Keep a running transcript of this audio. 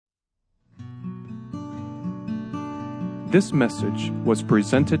This message was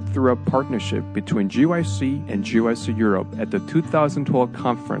presented through a partnership between GYC and GYC Europe at the 2012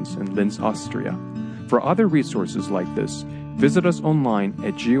 conference in Linz, Austria. For other resources like this, visit us online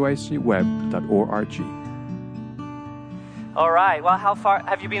at gycweb.org. All right. Well, how far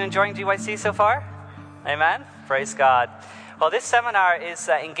have you been enjoying GYC so far? Amen. Praise God. Well, this seminar is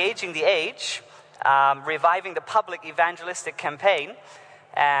Engaging the Age, reviving the public evangelistic campaign.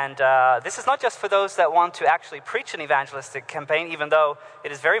 And this is not just for those that want to actually preach an evangelistic campaign, even though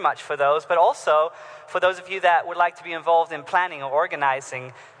it is very much for those, but also for those of you that would like to be involved in planning or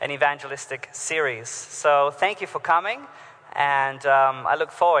organizing an evangelistic series. So thank you for coming, and I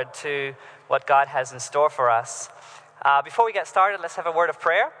look forward to what God has in store for us. Before we get started, let's have a word of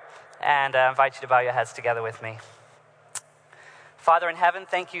prayer, and I invite you to bow your heads together with me. Father in heaven,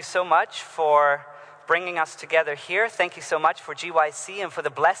 thank you so much for bringing us together here. Thank you so much for GYC and for the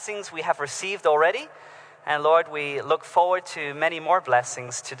blessings we have received already. And Lord, we look forward to many more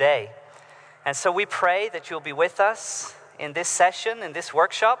blessings today. And so we pray that you'll be with us in this session, in this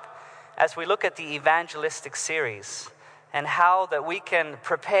workshop, as we look at the evangelistic series and how that we can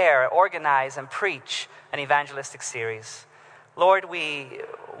prepare, organize, and preach an evangelistic series. Lord, we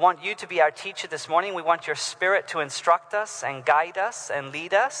want you to be our teacher this morning. We want your Spirit to instruct us and guide us and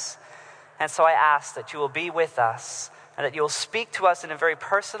lead us. And so I ask that you will be with us and that you will speak to us in a very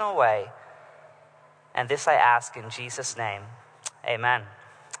personal way. And this I ask in Jesus' name. Amen.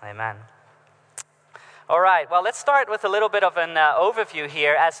 Amen. All right, well, let's start with a little bit of an overview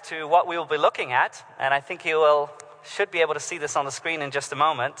here as to what we will be looking at. And I think you should be able to see this on the screen in just a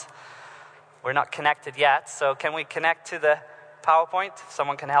moment. We're not connected yet, so can we connect to the PowerPoint? If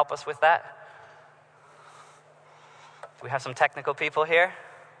someone can help us with that. Do we have some technical people here?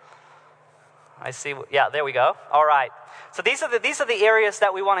 I see. Yeah, there we go. All right. So these are the areas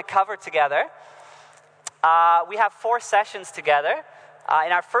that we want to cover together. We have 4 sessions together.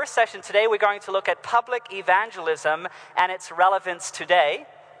 In our first session today, we're going to look at public evangelism and its relevance today.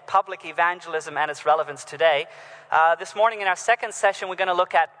 Public evangelism and its relevance today. This morning in our second session, we're going to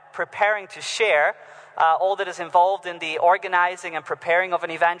look at preparing to share, all that is involved in the organizing and preparing of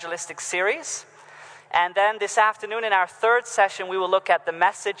an evangelistic series. And then this afternoon in our third session, we will look at the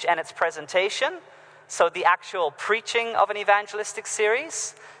message and its presentation. So the actual preaching of an evangelistic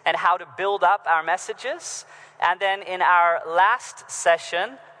series and how to build up our messages. And then in our last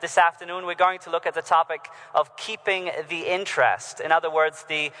session this afternoon, we're going to look at the topic of keeping the interest. In other words,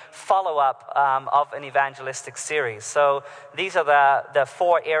 the follow-up of an evangelistic series. So these are the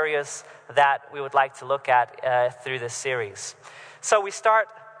 4 areas that we would like to look at through this series. So we start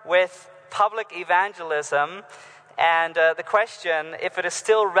with public evangelism and the question if it is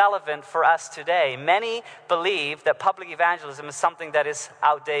still relevant for us today. Many believe that public evangelism is something that is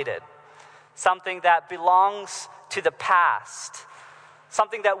outdated, something that belongs to the past,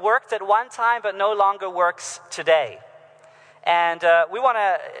 something that worked at one time but no longer works today. And we want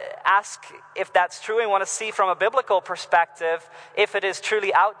to ask if that's true. We want to see from a biblical perspective if it is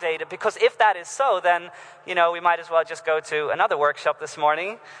truly outdated. Because if that is so, then, we might as well just go to another workshop this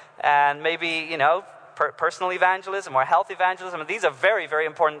morning and maybe, personal evangelism or health evangelism. And these are very, very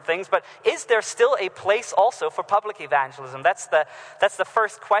important things. But is there still a place also for public evangelism? That's the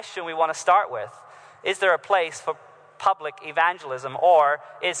first question we want to start with. Is there a place for public evangelism, or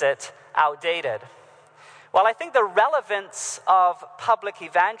is it outdated? Well, I think the relevance of public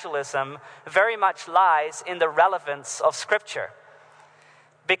evangelism very much lies in the relevance of Scripture.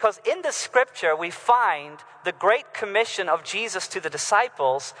 Because in the Scripture, we find the great commission of Jesus to the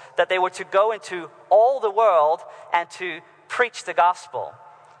disciples that they were to go into all the world and to preach the gospel,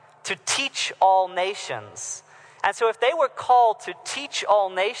 to teach all nations. And so if they were called to teach all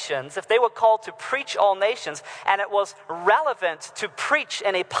nations, if they were called to preach all nations, and it was relevant to preach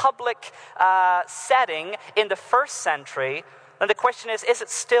in a public setting in the first century, then the question is it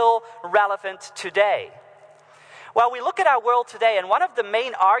still relevant today? Well, we look at our world today, and one of the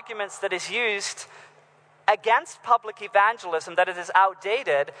main arguments that is used against public evangelism, that it is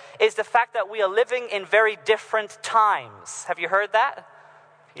outdated, is the fact that we are living in very different times. Have you heard that?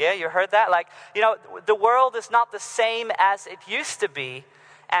 Yeah, you heard that? The world is not the same as it used to be,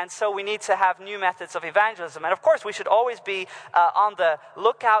 and so we need to have new methods of evangelism. And of course, we should always be on the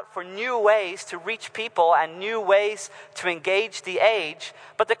lookout for new ways to reach people and new ways to engage the age.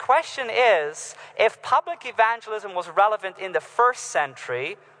 But the question is, if public evangelism was relevant in the first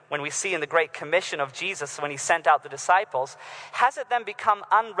century, when we see in the Great Commission of Jesus when he sent out the disciples, has it then become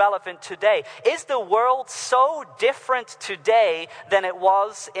unrelevant today? Is the world so different today than it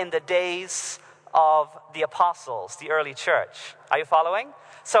was in the days of the apostles, the early church? Are you following?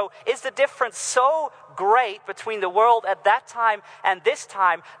 So is the difference so great between the world at that time and this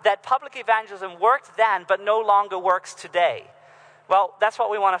time that public evangelism worked then but no longer works today? Well, that's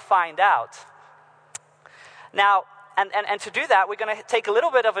what we want to find out. Now, and to do that, we're going to take a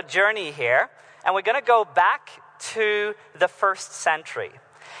little bit of a journey here, and we're going to go back to the first century.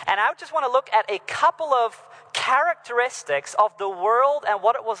 And I just want to look at a couple of characteristics of the world and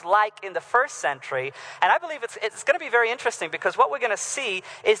what it was like in the first century. And I believe it's going to be very interesting, because what we're going to see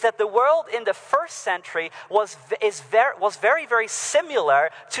is that the world in the first century was very, very similar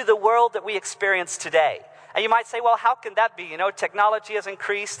to the world that we experience today. And you might say, well, how can that be? You know, technology has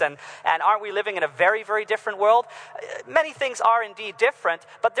increased, and aren't we living in a very, very different world? Many things are indeed different,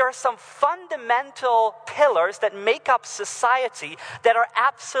 but there are some fundamental pillars that make up society that are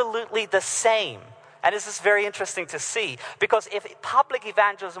absolutely the same. And this is very interesting to see, because if public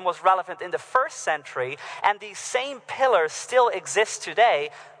evangelism was relevant in the first century and these same pillars still exist today,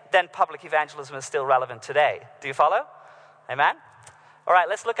 then public evangelism is still relevant today. Do you follow? Amen? All right,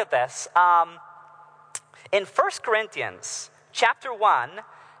 let's look at this. In 1 Corinthians chapter 1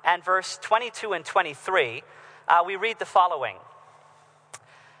 and verse 22 and 23, we read the following.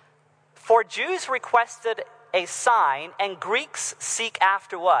 For Jews requested a sign, and Greeks seek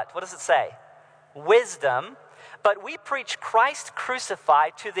after what? What does it say? Wisdom. But we preach Christ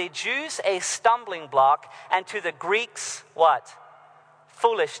crucified, to the Jews a stumbling block, and to the Greeks what?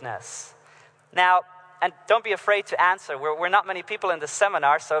 Foolishness. Now, and don't be afraid to answer. We're not many people in the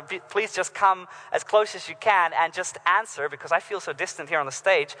seminar, so please just come as close as you can and just answer, because I feel so distant here on the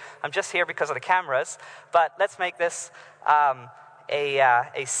stage. I'm just here because of the cameras. But let's make this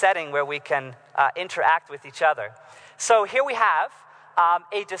a setting where we can interact with each other. So here we have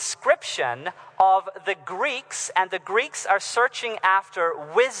a description of the Greeks, and the Greeks are searching after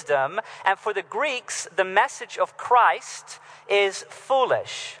wisdom. And for the Greeks, the message of Christ is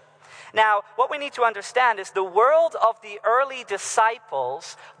foolish. Now, what we need to understand is the world of the early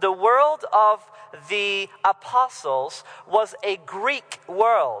disciples, the world of the apostles, was a Greek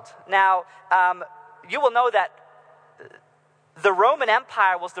world. Now, you will know that the Roman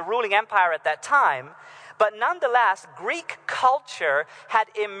Empire was the ruling empire at that time, but nonetheless, Greek culture had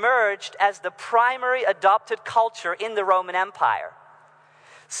emerged as the primary adopted culture in the Roman Empire.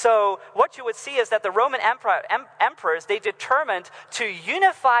 So what you would see is that the Roman emperors, they determined to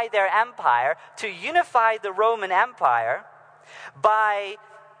unify their empire, to unify the Roman Empire, by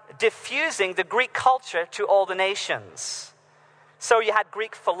diffusing the Greek culture to all the nations. So you had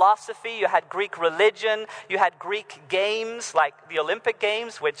Greek philosophy, you had Greek religion, you had Greek games like the Olympic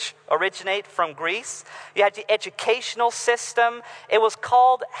Games, which originate from Greece. You had the educational system. It was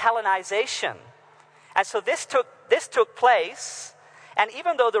called Hellenization. And so this took place. And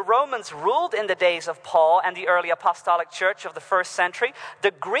even though the Romans ruled in the days of Paul and the early apostolic church of the first century,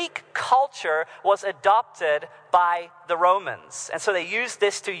 the Greek culture was adopted by the Romans. And so they used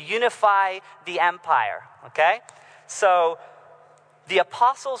this to unify the empire, okay? So the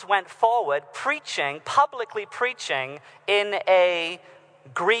apostles went forward publicly preaching in a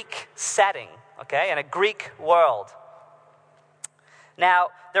Greek setting, okay, in a Greek world.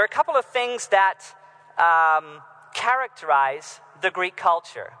 Now, there are a couple of things that characterize the Greek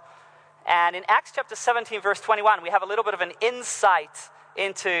culture. And in Acts chapter 17, verse 21, we have a little bit of an insight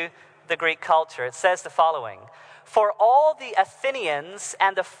into the Greek culture. It says the following: For all the Athenians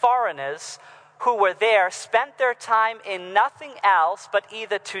and the foreigners who were there spent their time in nothing else but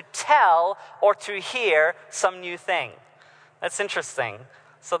either to tell or to hear some new thing. That's interesting.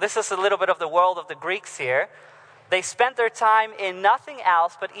 So this is a little bit of the world of the Greeks here. They spent their time in nothing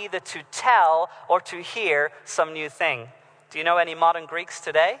else but either to tell or to hear some new thing. Do you know any modern Greeks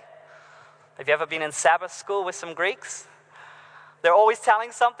today? Have you ever been in Sabbath school with some Greeks? They're always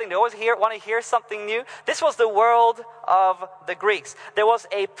telling something. They always want to hear something new. This was the world of the Greeks. There was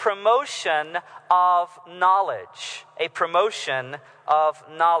a promotion of knowledge. A promotion of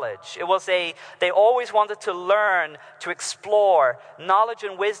knowledge. They always wanted to learn, to explore. Knowledge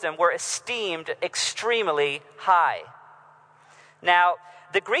and wisdom were esteemed extremely high. Now,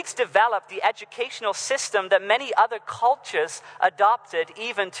 the Greeks developed the educational system that many other cultures adopted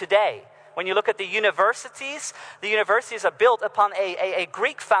even today. When you look at the universities are built upon a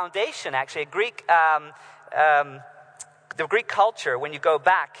Greek foundation, actually, the Greek culture, when you go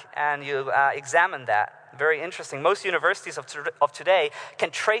back and you examine that. Very interesting. Most universities of today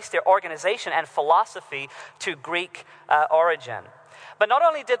can trace their organization and philosophy to Greek origin. But not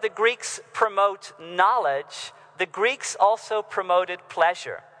only did the Greeks promote knowledge, the Greeks also promoted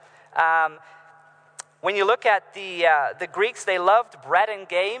pleasure. When you look at the Greeks, they loved bread and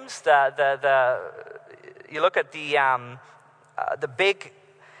games. You look at the big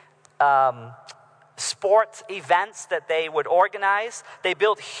sport events that they would organize. They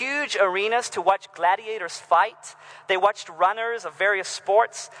built huge arenas to watch gladiators fight. They watched runners of various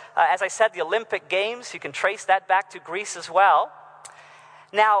sports. As I said, the Olympic Games, you can trace that back to Greece as well.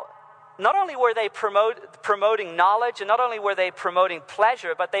 Now, not only were they promoting knowledge, and not only were they promoting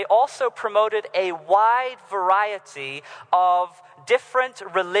pleasure, but they also promoted a wide variety of different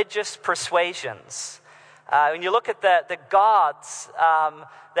religious persuasions. When you look at the gods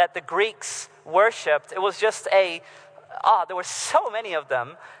that the Greeks worshipped, it was just there were so many of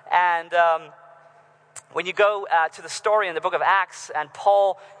them. And when you go to the story in the book of Acts, and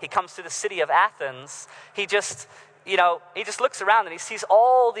Paul, he comes to the city of Athens, he just looks around and he sees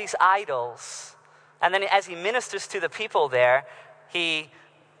all these idols. And then as he ministers to the people there, he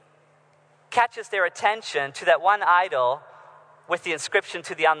catches their attention to that one idol with the inscription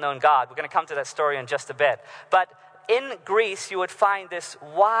to the unknown God. We're going to come to that story in just a bit. But in Greece, you would find this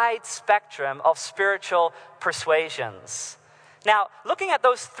wide spectrum of spiritual persuasions. Now, looking at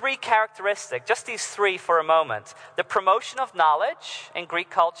those three characteristics, just these three for a moment: the promotion of knowledge in Greek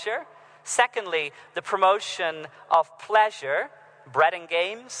culture, secondly, the promotion of pleasure, bread and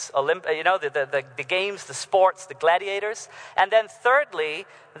games, the games, the sports, the gladiators, and then thirdly,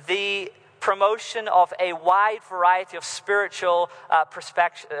 the promotion of a wide variety of spiritual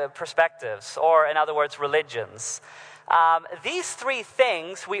perspectives, or in other words, religions. These three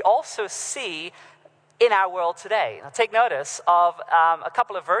things we also see in our world today. Now take notice of a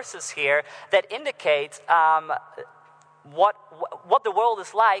couple of verses here that indicate what the world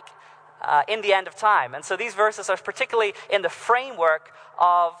is like in the end of time. And so these verses are particularly in the framework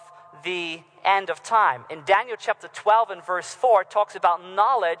of the end of time. In Daniel chapter 12 and verse 4, it talks about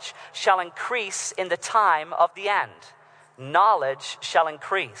knowledge shall increase in the time of the end. Knowledge shall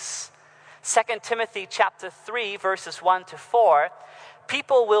increase. 2 Timothy chapter 3 verses 1 to 4,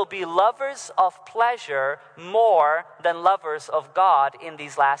 people will be lovers of pleasure more than lovers of God in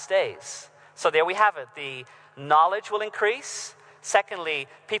these last days. So there we have it. The knowledge will increase. Secondly,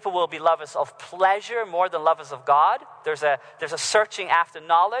 people will be lovers of pleasure more than lovers of God. There's a searching after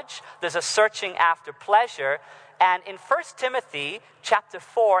knowledge. There's a searching after pleasure. And in 1 Timothy chapter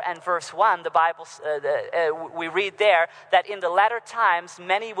 4 and verse 1, the Bible, we read there that in the latter times,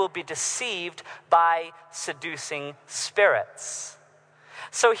 many will be deceived by seducing spirits.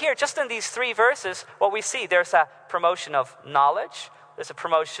 So here, just in these three verses, what we see, there's a promotion of knowledge, there's a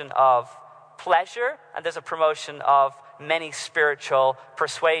promotion of pleasure, and there's a promotion of many spiritual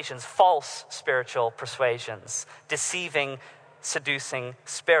persuasions, false spiritual persuasions, deceiving, seducing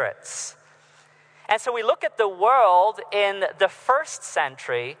spirits. And so we look at the world in the first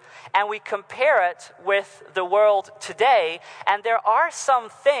century and we compare it with the world today, and there are some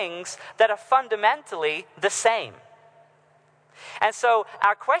things that are fundamentally the same. And so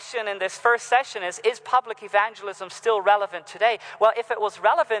our question in this first session is public evangelism still relevant today? Well, if it was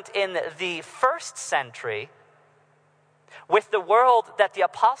relevant in the first century, with the world that the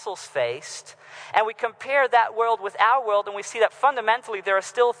apostles faced, and we compare that world with our world, and we see that fundamentally there are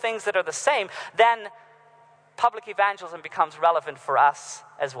still things that are the same, then public evangelism becomes relevant for us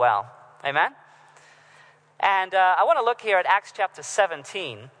as well. Amen? And I want to look here at Acts chapter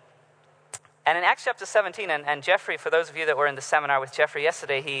 17. And in Acts chapter 17, and Jeffrey, for those of you that were in the seminar with Jeffrey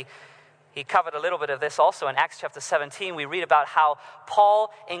yesterday, he covered a little bit of this also. In Acts chapter 17, we read about how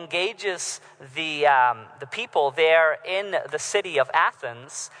Paul engages the people there in the city of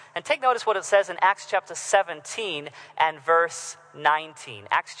Athens. And take notice what it says in Acts chapter 17 and verse 19.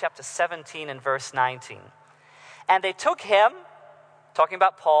 Acts chapter 17 and verse 19. And they took him, talking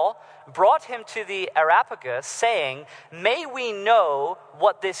about Paul, brought him to the Areopagus, saying, "May we know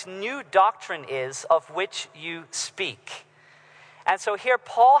what this new doctrine is of which you speak." And so here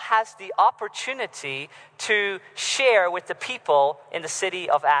Paul has the opportunity to share with the people in the city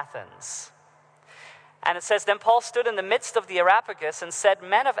of Athens. And it says, "Then Paul stood in the midst of the Areopagus and said,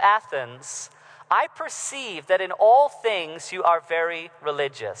 'Men of Athens, I perceive that in all things you are very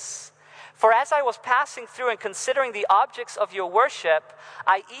religious. For as I was passing through and considering the objects of your worship,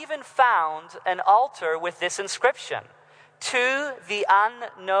 I even found an altar with this inscription: To the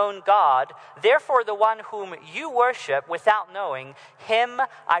unknown God, therefore the one whom you worship without knowing, him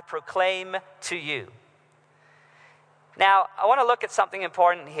I proclaim to you.'" Now, I want to look at something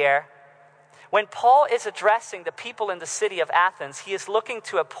important here. When Paul is addressing the people in the city of Athens, he is looking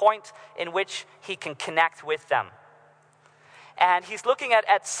to a point in which he can connect with them. And he's looking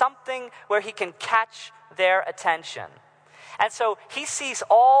at something where he can catch their attention. And so he sees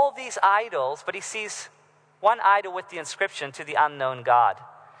all these idols, but he sees one idol with the inscription, "To the unknown God."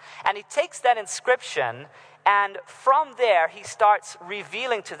 And he takes that inscription And from there, he starts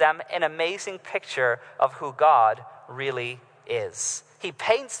revealing to them an amazing picture of who God really is. He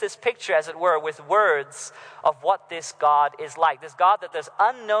paints this picture, as it were, with words of what this God is like. This God that is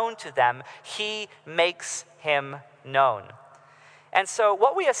unknown to them, he makes him known. And so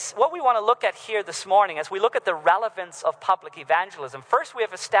what we want to look at here this morning, as we look at the relevance of public evangelism, first we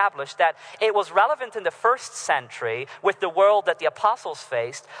have established that it was relevant in the first century with the world that the apostles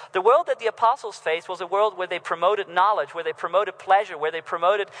faced. The world that the apostles faced was a world where they promoted knowledge, where they promoted pleasure, where they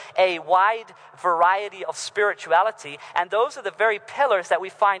promoted a wide variety of spirituality. And those are the very pillars that we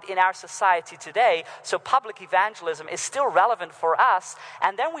find in our society today. So public evangelism is still relevant for us.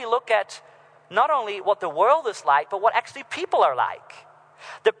 And then we look at not only what the world is like, but what actually people are like.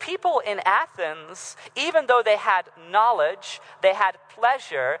 The people in Athens, even though they had knowledge, they had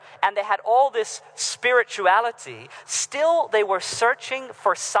pleasure, and they had all this spirituality, still they were searching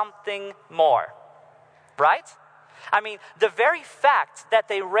for something more. Right? I mean, the very fact that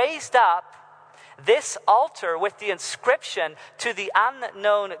they raised up this altar with the inscription to the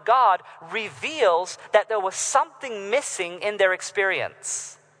unknown God reveals that there was something missing in their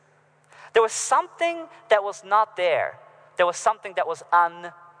experience. There was something that was not there. There was something that was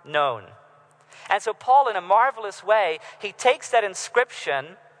unknown. And so Paul, in a marvelous way, he takes that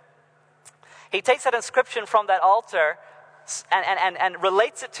inscription from that altar and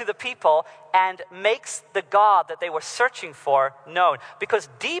relates it to the people and makes the God that they were searching for known. Because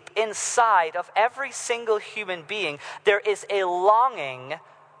deep inside of every single human being, there is a longing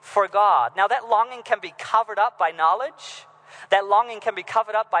for God. Now that longing can be covered up by knowledge. That longing can be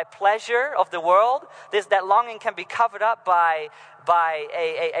covered up by pleasure of the world. That longing can be covered up by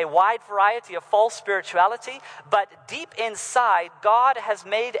a wide variety of false spirituality. But deep inside, God has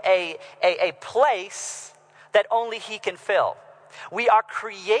made a place that only he can fill. We are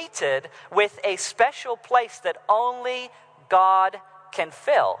created with a special place that only God can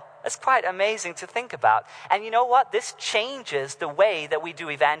fill. That's quite amazing to think about. And you know what? This changes the way that we do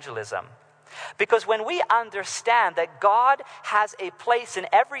evangelism. Because when we understand that God has a place in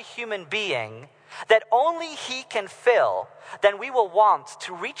every human being that only he can fill, then we will want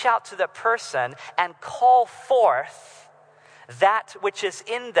to reach out to the person and call forth that which is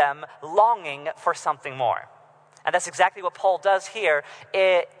in them longing for something more. And that's exactly what Paul does here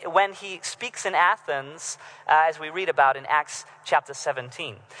when he speaks in Athens, as we read about in Acts chapter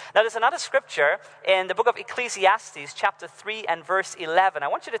 17. Now there's another scripture in the book of Ecclesiastes, chapter 3 and verse 11. I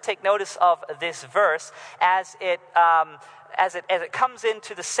want you to take notice of this verse as it comes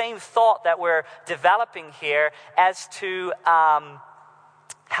into the same thought that we're developing here as to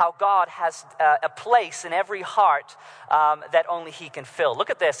how God has a place in every heart that only he can fill. Look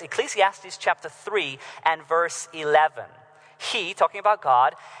at this, Ecclesiastes chapter 3 and verse 11. He, talking about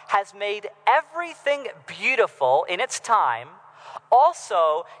God, has made everything beautiful in its time.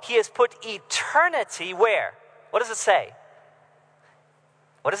 Also, he has put eternity where? What does it say?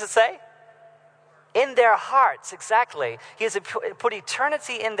 What does it say? In their hearts, exactly. He has put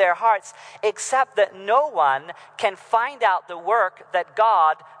eternity in their hearts, except that no one can find out the work that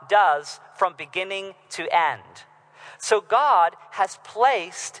God does from beginning to end. So God has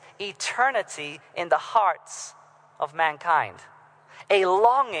placed eternity in the hearts of mankind. A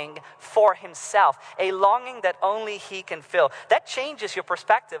longing for himself, a longing that only he can fill. That changes your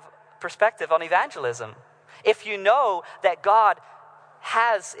perspective on evangelism. If you know that God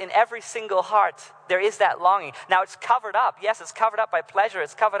has in every single heart, there is that longing. Now it's covered up. Yes, it's covered up by pleasure.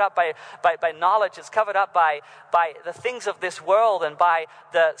 It's covered up by knowledge. It's covered up by the things of this world and by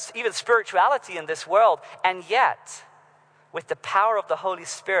even spirituality in this world. And yet, with the power of the Holy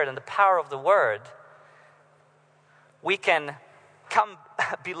Spirit and the power of the Word, we can come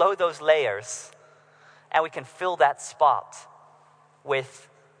below those layers and we can fill that spot with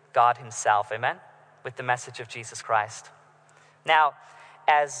God himself. Amen? With the message of Jesus Christ. Now,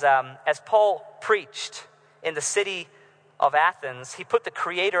 as Paul preached in the city of Athens, he put the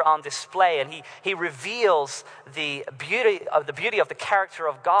Creator on display, and he reveals the beauty of the character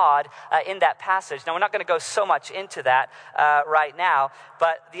of God in that passage. Now, we're not going to go so much into that right now,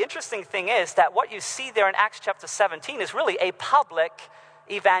 but the interesting thing is that what you see there in Acts chapter 17 is really a public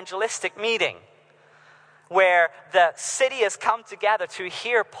evangelistic meeting, where the city has come together to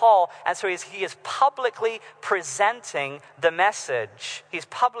hear Paul, and so he is publicly presenting the message. He's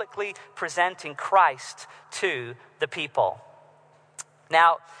publicly presenting Christ to the people.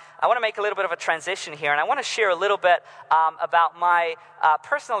 Now, I want to make a little bit of a transition here, and I want to share a little bit about my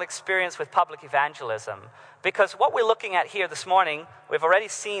personal experience with public evangelism. Because what we're looking at here this morning, we've already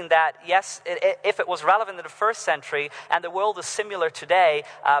seen that, yes, if it was relevant in the first century and the world is similar today,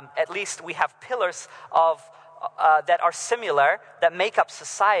 at least we have pillars of that are similar, that make up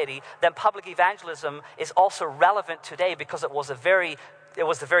society, then public evangelism is also relevant today because it was the very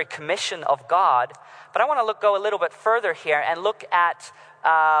commission of God. But I want to go a little bit further here and look at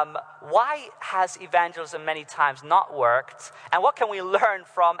why has evangelism many times not worked, and what can we learn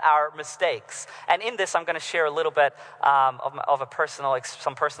from our mistakes? And in this, I'm going to share a little bit of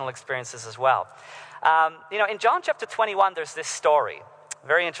some personal experiences as well. In John chapter 21, there's this story,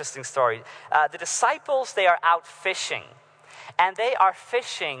 very interesting story. The disciples, they are out fishing, and they are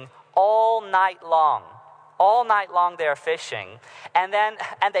fishing all night long. All night long they are fishing, and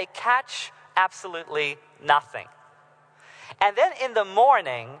they catch absolutely nothing. And then in the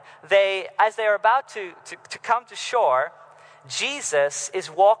morning, as they are about to come to shore, Jesus is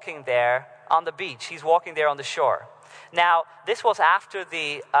walking there on the beach. He's walking there on the shore. Now, this was after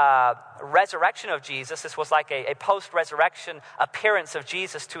the resurrection of Jesus. This was like a post-resurrection appearance of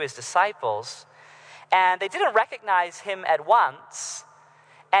Jesus to his disciples. And they didn't recognize him at once.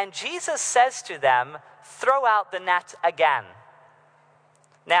 And Jesus says to them, "Throw out the net again."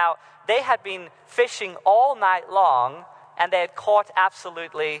 Now, they had been fishing all night long, and they had caught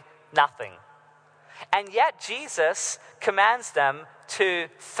absolutely nothing. And yet Jesus commands them to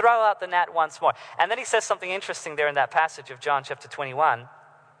throw out the net once more. And then he says something interesting there in that passage of John chapter 21.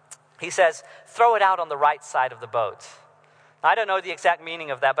 He says, "Throw it out on the right side of the boat." Now, I don't know the exact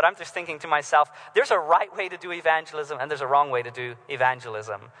meaning of that, but I'm just thinking to myself, there's a right way to do evangelism and there's a wrong way to do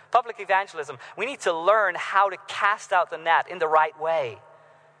evangelism. Public evangelism, we need to learn how to cast out the net in the right way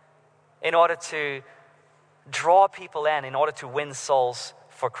in order to draw people in order to win souls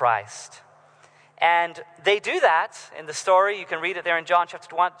for Christ. And they do that in the story. You can read it there in John chapter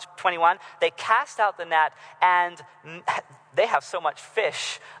 21. They cast out the net, and they have so much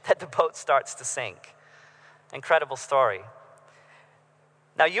fish that the boat starts to sink. Incredible story.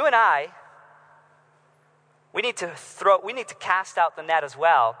 Now, you and we need to cast out the net as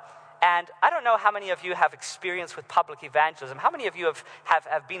well. And I don't know how many of you have experience with public evangelism. How many of you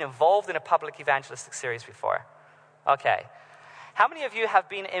have been involved in a public evangelistic series before? Okay. How many of you have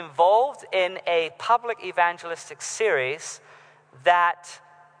been involved in a public evangelistic series that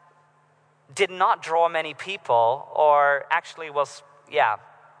did not draw many people, or actually was,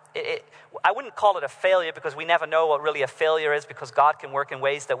 I wouldn't call it a failure, because we never know what really a failure is, because God can work in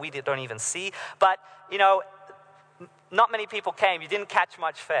ways that we don't even see. But, not many people came. You didn't catch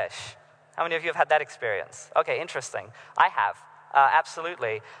much fish. How many of you have had that experience? Okay, interesting. I have,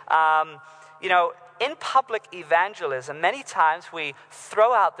 absolutely. In public evangelism, many times we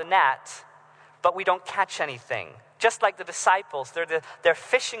throw out the net, but we don't catch anything. Just like the disciples, they're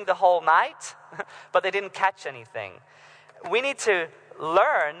fishing the whole night, but they didn't catch anything. We need to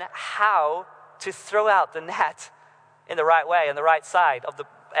learn how to throw out the net in the right way, on the right side of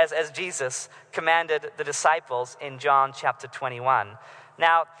as Jesus commanded the disciples in John chapter 21.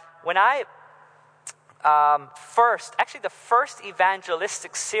 Now, when I the first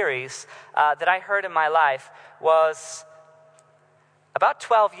evangelistic series that I heard in my life was about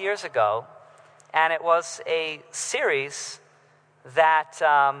 12 years ago, and it was a series that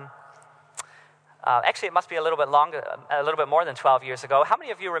actually it must be a little bit longer, a little bit more than 12 years ago. How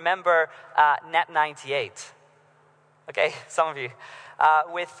many of you remember Net 98? Okay, some of you.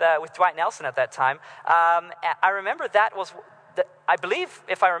 With Dwight Nelson at that time. I remember that was, I believe,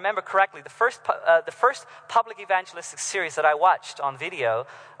 if I remember correctly, the first public evangelistic series that I watched on video.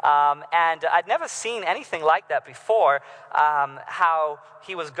 And I'd never seen anything like that before, how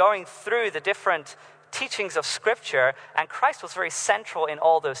he was going through the different teachings of Scripture, and Christ was very central in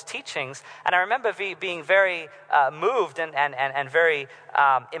all those teachings. And I remember being very moved and very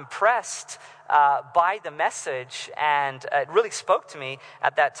impressed by the message, and it really spoke to me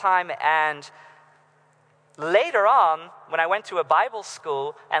at that time. And later on, when I went to a Bible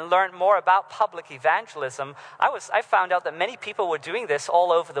school and learned more about public evangelism, I found out that many people were doing this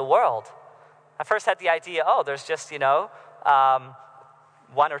all over the world. I first had the idea, there's just, one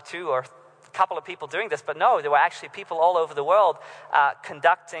or two or a couple of people doing this, but no, there were actually people all over the world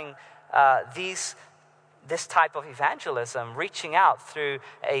conducting this type of evangelism, reaching out through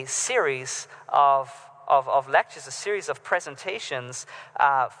a series of lectures, a series of presentations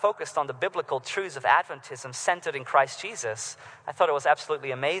focused on the biblical truths of Adventism centered in Christ Jesus. I thought it was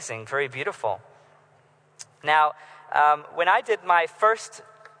absolutely amazing, very beautiful. Now, when I did my first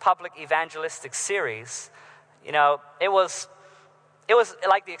public evangelistic series, it was it was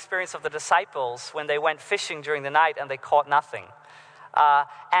like the experience of the disciples when they went fishing during the night and they caught nothing.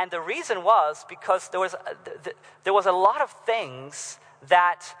 And the reason was because there was a lot of things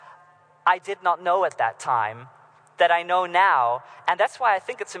that I did not know at that time that I know now, and that's why I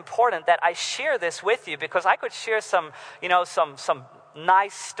think it's important that I share this with you, because I could share some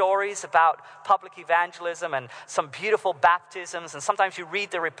nice stories about public evangelism and some beautiful baptisms, and sometimes you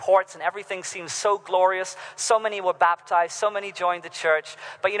read the reports and everything seems so glorious. So many were baptized, so many joined the church.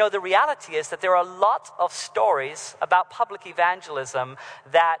 But the reality is that there are a lot of stories about public evangelism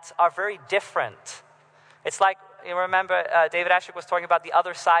that are very different. It's like, you remember David Ashwick was talking about the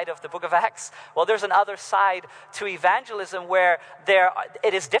other side of the book of Acts? Well, there's another side to evangelism where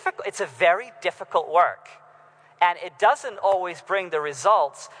it is difficult. It's a very difficult work. And it doesn't always bring the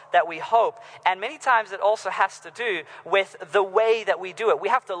results that we hope. And many times it also has to do with the way that we do it. We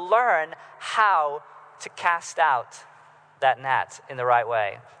have to learn how to cast out that net in the right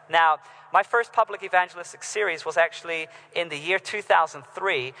way. Now, my first public evangelistic series was actually in the year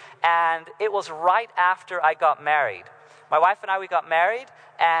 2003, and it was right after I got married. My wife and I, we got married,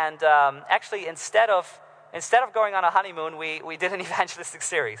 and actually instead of going on a honeymoon, we did an evangelistic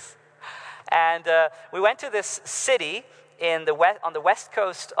series. And we went to this city on the west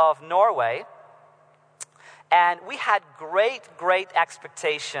coast of Norway, and we had great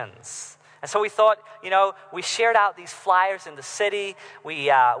expectations. And so we thought, we shared out these flyers in the city.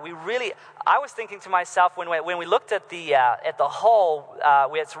 I was thinking to myself when we looked at the hall,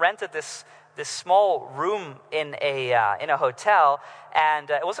 we had rented this small room in a hotel,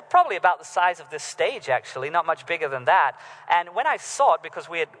 and it was probably about the size of this stage, actually, not much bigger than that. And when I saw it, because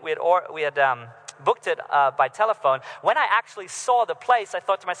we had booked it by telephone, when I actually saw the place, I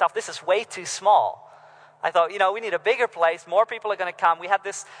thought to myself, this is way too small. I thought, we need a bigger place. More people are going to come. We had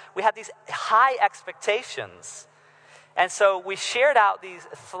these high expectations, and so we shared out these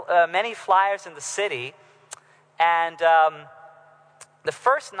many flyers in the city, and the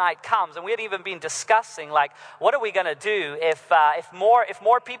first night comes, and we had even been discussing, like, what are we going to do if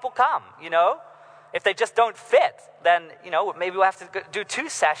more people come, If they just don't fit, then, maybe we'll have to do 2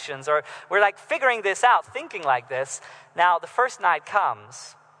 sessions, or we're like figuring this out, thinking like this. Now, the first night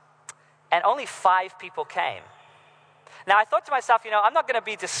comes, and only 5 people came. Now, I thought to myself, I'm not going to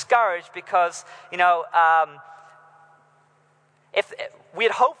be discouraged because, if we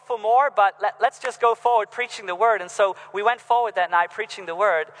had hoped for more, but let's just go forward preaching the word. And so we went forward that night preaching the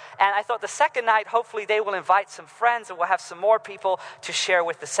word. And I thought the second night, hopefully they will invite some friends and we'll have some more people to share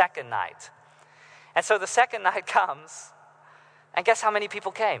with the second night. And so the second night comes, and guess how many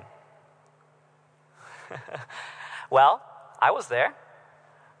people came? Well, I was there.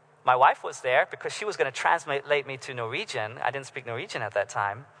 My wife was there because she was going to translate me to Norwegian. I didn't speak Norwegian at that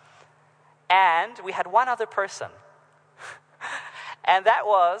time. And we had one other person. And that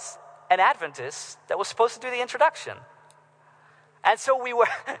was an Adventist that was supposed to do the introduction. And so we were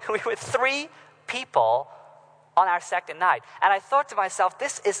 3 people on our second night. And I thought to myself,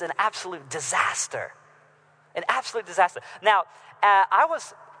 this is an absolute disaster. An absolute disaster. Now,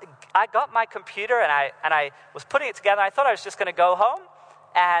 I got my computer and I was putting it together. I thought I was just going to go home.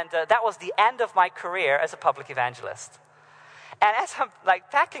 And that was the end of my career as a public evangelist. And as I'm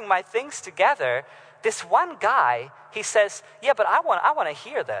packing my things together, this one guy, he says, "Yeah, but I want to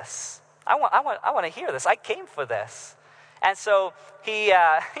hear this. I want to hear this. I came for this." And so he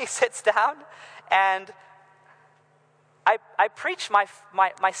sits down, and I preach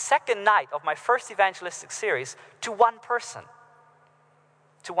my second night of my first evangelistic series to one person.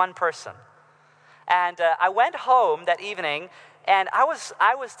 To one person. And I went home that evening, and I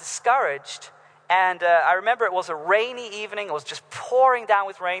was discouraged. And I remember it was a rainy evening. It was just pouring down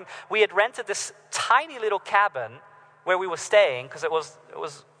with rain. We had rented this tiny little cabin where we were staying because it was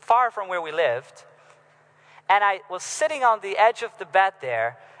far from where we lived. And I was sitting on the edge of the bed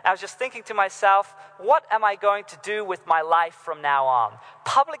there. And I was just thinking to myself, what am I going to do with my life from now on?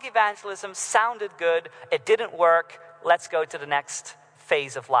 Public evangelism sounded good. It didn't work. Let's go to the next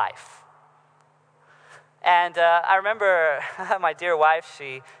phase of life. And I remember my dear wife,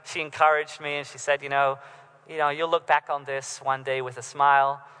 she encouraged me, and she said, you'll look back on this one day with a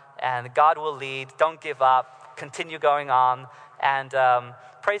smile, and God will lead. Don't give up. Continue going on. And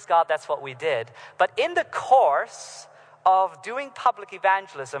praise God, that's what we did. But in the course of doing public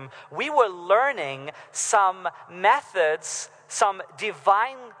evangelism, we were learning some methods, some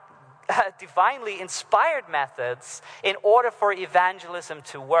divinely inspired methods in order for evangelism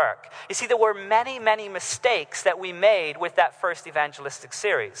to work. You see, there were many, many mistakes that we made with that first evangelistic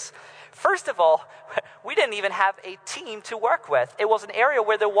series. First of all, we didn't even have a team to work with. It was an area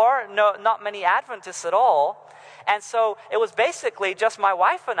where there were not many Adventists at all. And so it was basically just my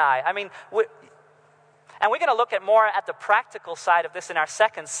wife and I. I mean, and we're going to look at more at the practical side of this in our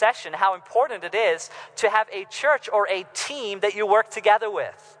second session, how important it is to have a church or a team that you work together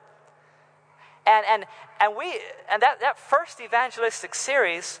with. And that first evangelistic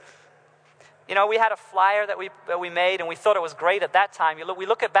series, you know, we had a flyer that we made, and we thought it was great at that time. We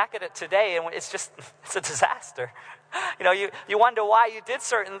look back at it today, and it's a disaster. You know, you wonder why you did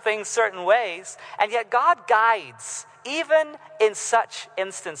certain things certain ways, and yet God guides. Even in such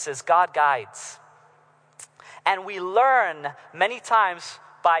instances, God guides. And we learn many times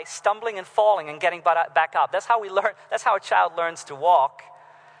by stumbling and falling and getting back up. That's how we learn. That's how a child learns to walk.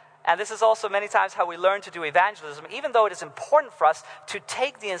 And this is also many times how we learn to do evangelism, even though it is important for us to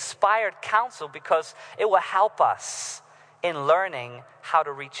take the inspired counsel, because it will help us in learning how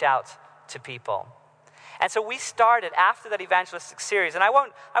to reach out to people. And so we started after that evangelistic series, and I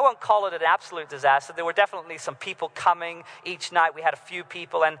won't call it an absolute disaster. There were definitely some people coming each night. We had a few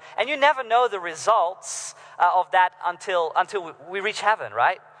people, and you never know the results of that until we reach heaven,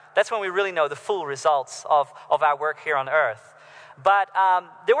 right? That's when we really know the full results of our work here on earth. But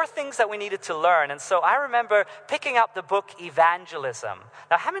there were things that we needed to learn, and so I remember picking up the book Evangelism.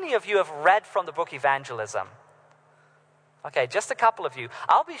 Now, how many of you have read from the book Evangelism? Okay, just a couple of you.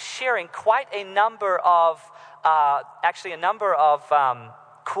 I'll be sharing quite a number of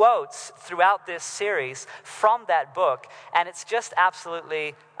quotes throughout this series from that book, and it's just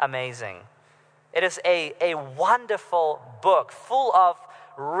absolutely amazing. It is a wonderful book full of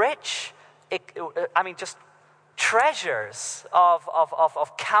rich, just treasures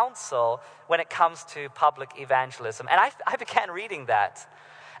of counsel when it comes to public evangelism. And I began reading that,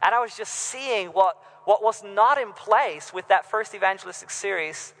 and I was just seeing what was not in place with that first evangelistic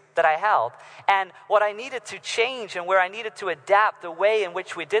series that I held, and what I needed to change and where I needed to adapt the way in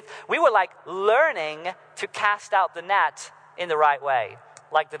which we did. We were like learning to cast out the net in the right way,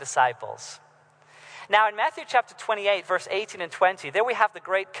 like the disciples. Now in Matthew chapter 28, verse 18 and 20, there we have the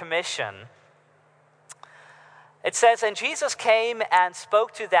Great Commission. It says, "And Jesus came and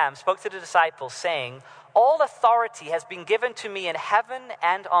spoke to the disciples, saying, 'All authority has been given to me in heaven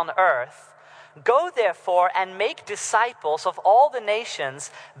and on earth. Go therefore and make disciples of all the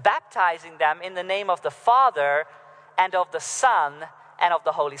nations, baptizing them in the name of the Father and of the Son and of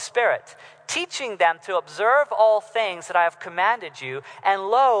the Holy Spirit, teaching them to observe all things that I have commanded you. And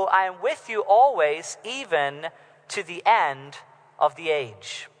lo, I am with you always, even to the end of the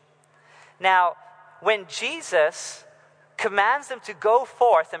age.'" Now, when Jesus commands them to go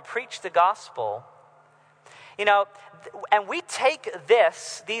forth and preach the gospel, you know, and we take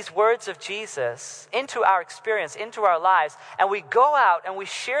these words of Jesus into our experience, into our lives, and we go out and we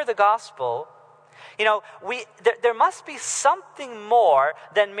share the gospel, you know, there must be something more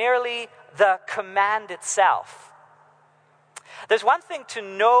than merely the command itself. There's one thing to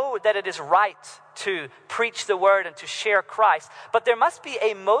know that it is right to preach the word and to share Christ, but there must be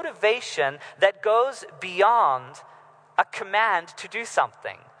a motivation that goes beyond a command to do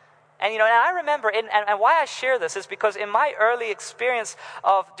something. And, you know, and I remember, and why I share this is because in my early experience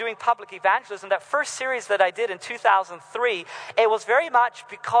of doing public evangelism, that first series that I did in 2003, it was very much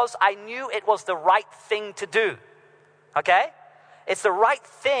because I knew it was the right thing to do. Okay? It's the right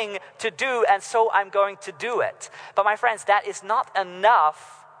thing to do, and so I'm going to do it. But my friends, that is not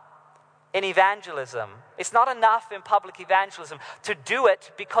enough in evangelism. It's not enough in public evangelism to do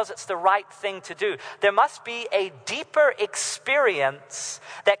it because it's the right thing to do. There must be a deeper experience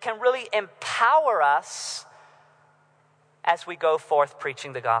that can really empower us as we go forth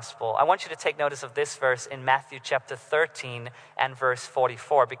preaching the gospel. I want you to take notice of this verse in Matthew chapter 13 and verse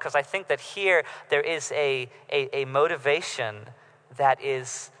 44, because I think that here there is a motivation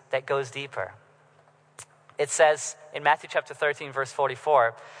that goes deeper. It says in Matthew chapter 13, verse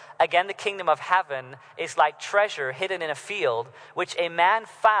 44, "Again, the kingdom of heaven is like treasure hidden in a field, which a man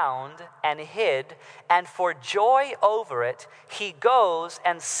found and hid, and for joy over it, he goes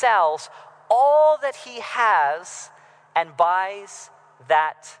and sells all that he has and buys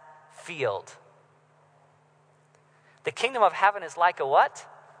that field." The kingdom of heaven is like a what?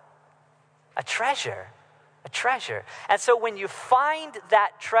 A treasure. A treasure. And so when you find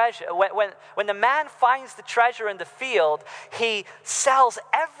that treasure, when the man finds the treasure in the field, he sells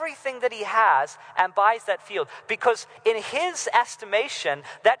everything that he has and buys that field. Because in his estimation,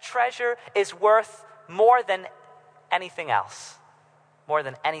 that treasure is worth more than anything else. More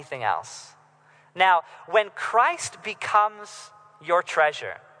than anything else. Now, when Christ becomes your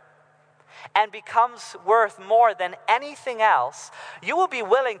treasure, and becomes worth more than anything else, you will be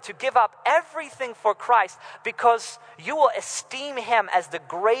willing to give up everything for Christ because you will esteem him as the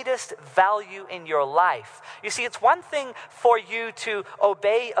greatest value in your life. You see, it's one thing for you to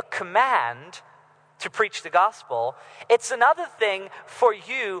obey a command to preach the gospel. It's another thing for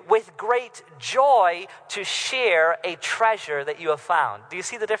you with great joy to share a treasure that you have found. Do you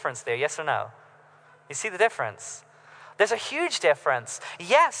see the difference there? Yes or no? You see the difference? There's a huge difference.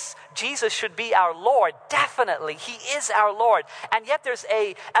 Yes, Jesus should be our Lord. Definitely, he is our Lord. And yet there's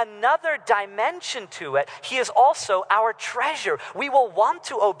another dimension to it. He is also our treasure. We will want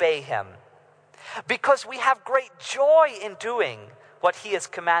to obey him because we have great joy in doing what he has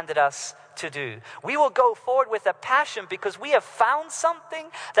commanded us to do. We will go forward with a passion because we have found something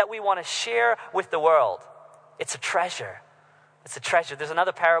that we want to share with the world. It's a treasure. It's a treasure. There's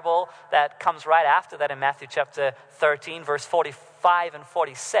another parable that comes right after that in Matthew chapter 13, verse 45 and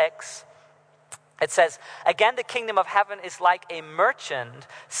 46. It says, "Again, the kingdom of heaven is like a merchant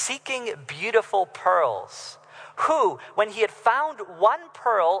seeking beautiful pearls, who, when he had found one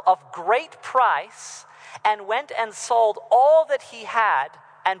pearl of great price, and went and sold all that he had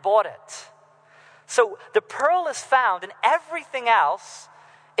and bought it." So the pearl is found and everything else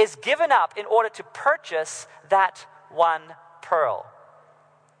is given up in order to purchase that one pearl.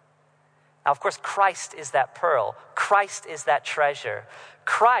 Now, of course, Christ is that pearl. Christ is that treasure.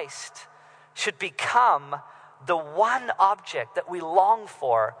 Christ should become the one object that we long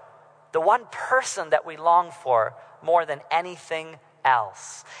for, the one person that we long for more than anything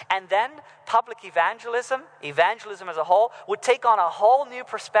else. And then public evangelism as a whole, would take on a whole new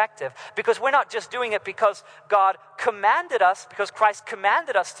perspective, because we're not just doing it because God commanded us, because Christ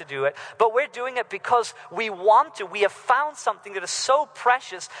commanded us to do it, but we're doing it because we want to. We have found something that is so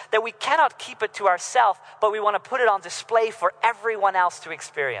precious that we cannot keep it to ourselves, but we want to put it on display for everyone else to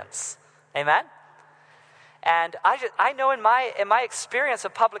experience. Amen? And I know in my experience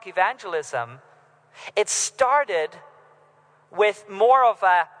of public evangelism, it started with more of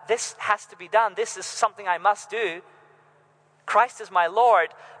a, this has to be done, this is something I must do. Christ is my Lord.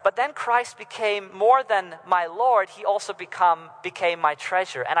 But then Christ became more than my Lord. He also became my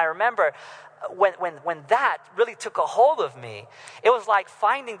treasure. And I remember when that really took a hold of me, it was like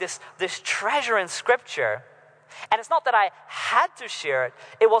finding this treasure in Scripture. And it's not that I had to share it,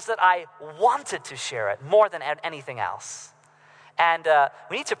 it was that I wanted to share it more than anything else. And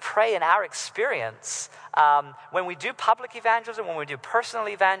we need to pray in our experience when we do public evangelism, when we do personal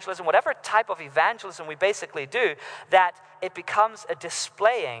evangelism, whatever type of evangelism we basically do, that it becomes a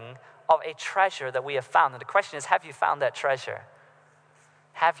displaying of a treasure that we have found. And the question is, have you found that treasure?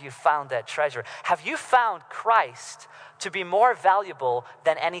 Have you found that treasure? Have you found Christ to be more valuable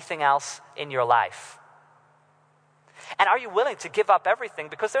than anything else in your life? And are you willing to give up everything?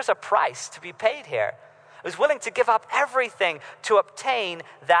 Because there's a price to be paid here. Is willing to give up everything to obtain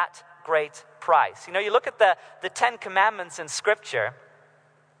that great price. You know, you look at the 10 Commandments in Scripture,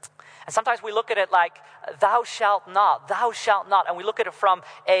 and sometimes we look at it like, thou shalt not, and we look at it from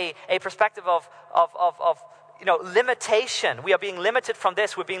a perspective of limitation. We are being limited from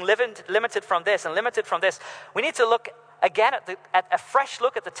this, we're being limited from this, and limited from this. We need to look again at a fresh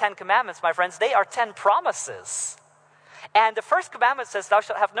look at the 10 Commandments, my friends. They are 10 promises. And the first commandment says, thou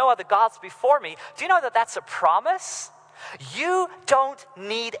shalt have no other gods before me. Do you know that that's a promise? You don't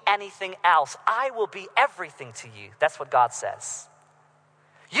need anything else. I will be everything to you. That's what God says.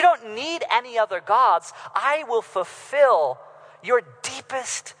 You don't need any other gods. I will fulfill your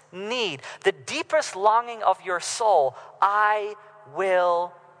deepest need, the deepest longing of your soul. I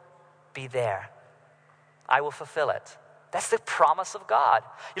will be there. I will fulfill it. That's the promise of God.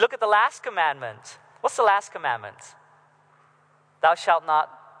 You look at the last commandment. What's the last commandment? Thou shalt not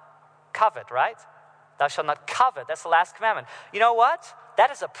covet, right? Thou shalt not covet. That's the last commandment. You know what? That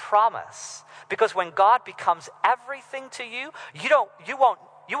is a promise. Because when God becomes everything to you, you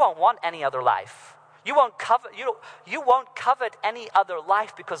won't want any other life. You won't covet any other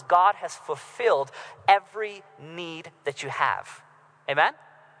life, because God has fulfilled every need that you have. Amen?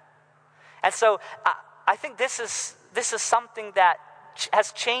 And so I think this is something that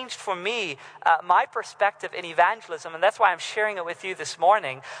has changed for me my perspective in evangelism, and that's why I'm sharing it with you this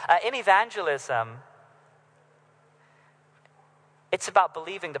morning. In evangelism, it's about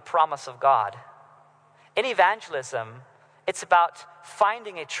believing the promise of God. In evangelism, it's about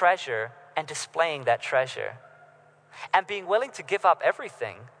finding a treasure and displaying that treasure, and being willing to give up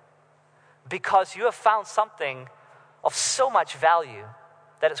everything because you have found something of so much value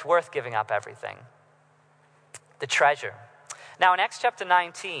that it's worth giving up everything. The treasure. Now in Acts chapter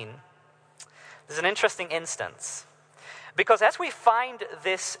 19, there's an interesting instance Because as we find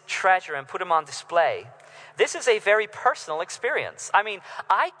this treasure and put him on display, this is a very personal experience. I mean,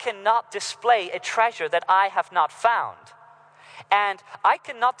 I cannot display a treasure that I have not found. And I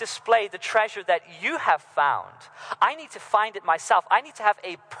cannot display the treasure that you have found. I need to find it myself. I need to have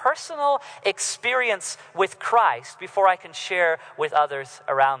a personal experience with Christ before I can share with others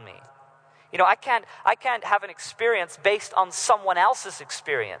around me. You know, I can't have an experience based on someone else's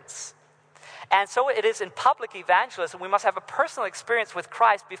experience. And so it is in public evangelism. We must have a personal experience with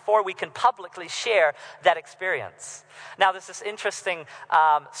Christ before we can publicly share that experience. Now, there's this interesting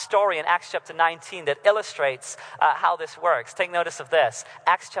story in Acts chapter 19 that illustrates how this works. Take notice of this.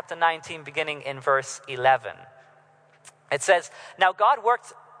 Acts chapter 19, beginning in verse 11. It says, "Now God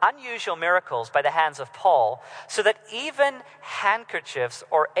worked unusual miracles by the hands of Paul, so that even handkerchiefs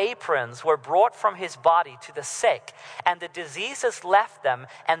or aprons were brought from his body to the sick, and the diseases left them,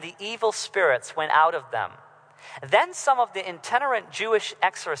 and the evil spirits went out of them. Then some of the itinerant Jewish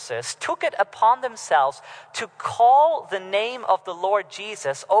exorcists took it upon themselves to call the name of the Lord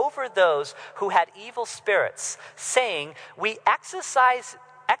Jesus over those who had evil spirits, saying, 'We exorcise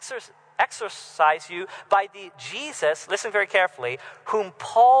you by the Jesus,'" listen very carefully, "'whom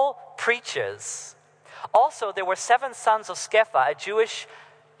Paul preaches.' Also, there were 7 sons of Sceva,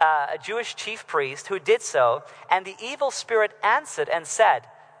 a Jewish chief priest, who did so. And the evil spirit answered and said,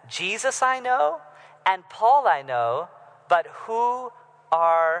 'Jesus I know, and Paul I know, but who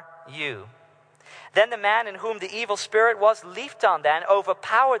are you?' Then the man in whom the evil spirit was leaped on them,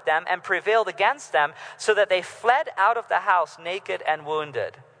 overpowered them, and prevailed against them, so that they fled out of the house naked and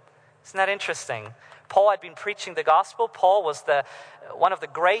wounded." Isn't that interesting? Paul had been preaching the gospel. Paul was one of the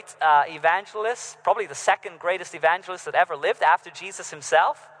great evangelists, probably the second greatest evangelist that ever lived after Jesus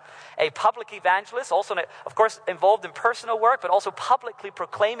himself. A public evangelist, also, of course, involved in personal work, but also publicly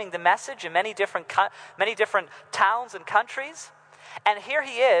proclaiming the message in many different towns and countries. And here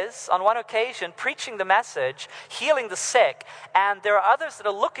he is, on one occasion, preaching the message, healing the sick, and there are others that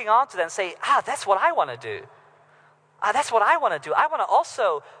are looking onto them and say, that's what I want to do. That's what I want to do. I want to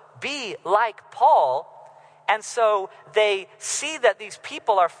also be like Paul. And so they see that these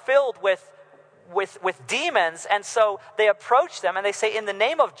people are filled with demons, and so they approach them and they say, "In the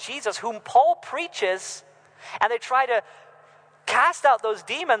name of Jesus, whom Paul preaches," and they try to cast out those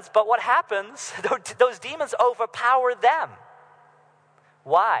demons, but what happens? Those demons overpower them.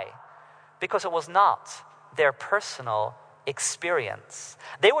 Why? Because it was not their personal experience.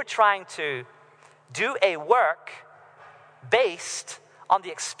 They were trying to do a work based on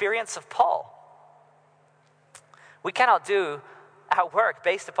the experience of Paul. We cannot do our work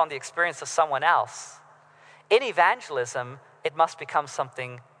based upon the experience of someone else. In evangelism, it must become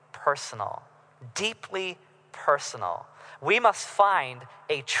something personal, deeply personal. We must find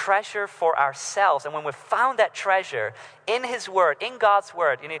a treasure for ourselves. And when we've found that treasure in His Word, in God's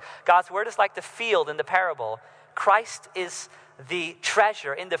Word, God's Word is like the field in the parable. Christ is the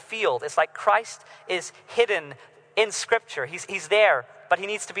treasure in the field. It's like Christ is hidden in Scripture. He's there, but He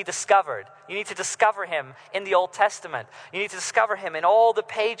needs to be discovered. You need to discover Him in the Old Testament. You need to discover Him in all the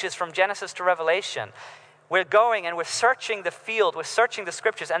pages from Genesis to Revelation. We're going and we're searching the field, we're searching the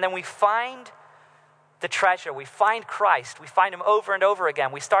Scriptures, and then we find the treasure. We find Christ. We find Him over and over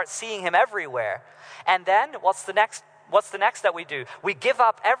again. We start seeing Him everywhere. And then what's the next that we do? We give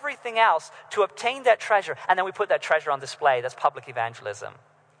up everything else to obtain that treasure, and then we put that treasure on display. That's public evangelism.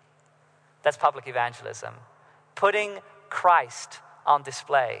 That's public evangelism. Putting Christ on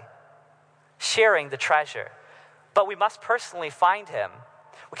display, sharing the treasure. But we must personally find Him.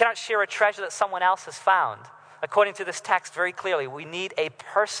 We cannot share a treasure that someone else has found. According to this text, very clearly, we need a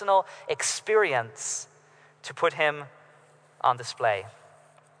personal experience to put Him on display.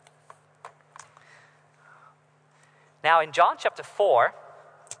 Now, in John chapter 4,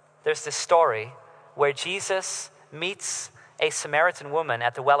 there's this story where Jesus meets a Samaritan woman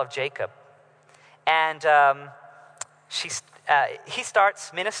at the well of Jacob. And he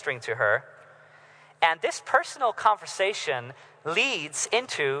starts ministering to her. And this personal conversation leads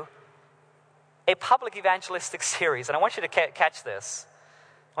into a public evangelistic series. And I want you to catch this.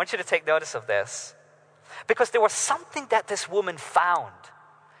 I want you to take notice of this. Because there was something that this woman found.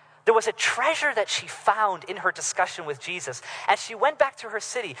 There was a treasure that she found in her discussion with Jesus. And she went back to her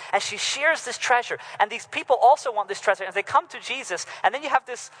city and she shares this treasure. And these people also want this treasure. And they come to Jesus. And then you have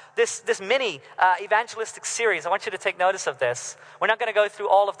this mini evangelistic series. I want you to take notice of this. We're not going to go through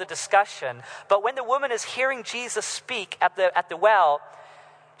all of the discussion. But when the woman is hearing Jesus speak at the well,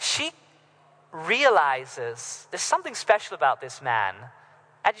 she realizes there's something special about this man.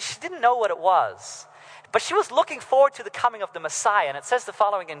 And she didn't know what it was. But she was looking forward to the coming of the Messiah. And it says the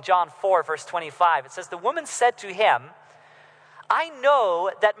following in John 4, verse 25. It says, "The woman said to him, I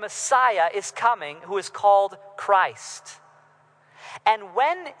know that Messiah is coming who is called Christ. And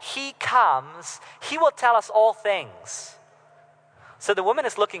when he comes, he will tell us all things. So the woman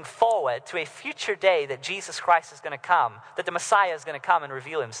is looking forward to a future day that Jesus Christ is going to come, that the Messiah is going to come and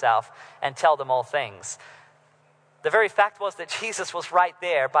reveal himself and tell them all things. The very fact was that Jesus was right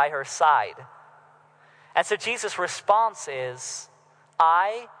there by her side. And so Jesus' response is,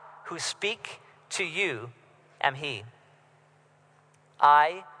 I who speak to you am he.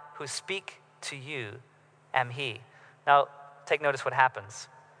 I who speak to you am he. Now, take notice what happens.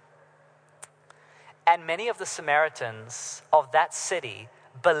 And many of the Samaritans of that city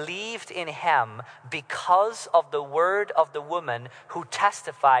believed in him because of the word of the woman who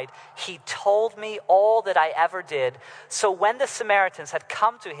testified, he told me all that I ever did. So when the Samaritans had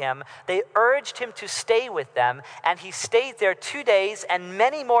come to him, they urged him to stay with them, and he stayed there 2 days, and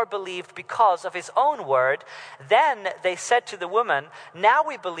many more believed because of his own word. Then they said to the woman, now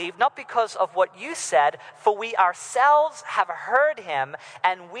we believe not because of what you said, for we ourselves have heard him,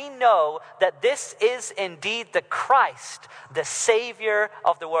 and we know that this is indeed the Christ, the Savior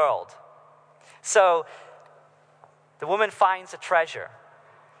of the world. So the woman finds a treasure.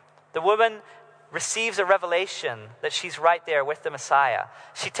 The woman receives a revelation that she's right there with the Messiah.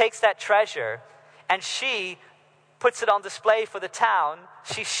 She takes that treasure and she puts it on display for the town.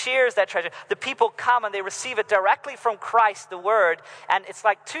 She shares that treasure. The people come and they receive it directly from Christ, the word. And it's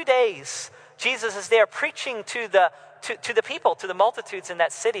like 2 days. Jesus is there preaching to the people, to the multitudes in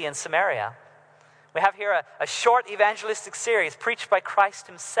that city in Samaria. We have here a short evangelistic series preached by Christ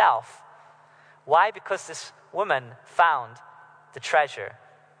himself. Why? Because this woman found the treasure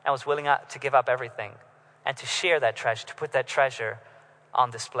and was willing to give up everything and to share that treasure, to put that treasure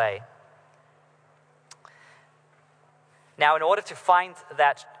on display. Now, in order to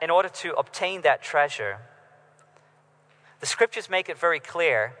obtain that treasure, the scriptures make it very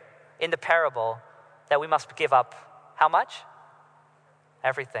clear in the parable that we must give up how much?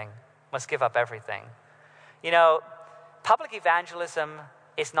 Everything. Must give up everything. You know, public evangelism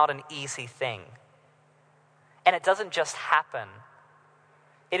is not an easy thing. And it doesn't just happen.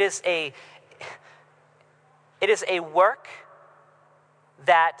 It is a work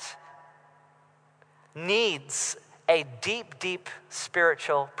that needs a deep, deep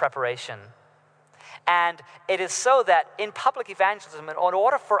spiritual preparation. And it is so that in public evangelism, in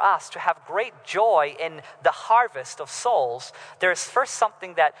order for us to have great joy in the harvest of souls, there is first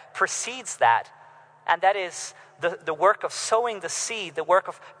something that precedes that, and that is the work of sowing the seed, the work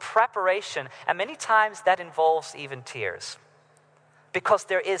of preparation. And many times that involves even tears. Because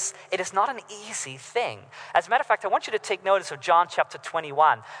it is not an easy thing. As a matter of fact, I want you to take notice of John chapter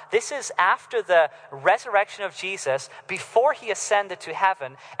 21. This is after the resurrection of Jesus, before he ascended to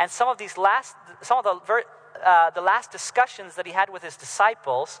heaven, and some of the last discussions that he had with his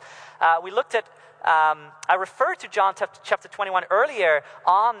disciples. We looked at. I referred to John chapter 21 earlier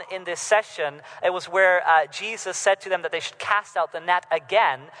on in this session. It was where Jesus said to them that they should cast out the net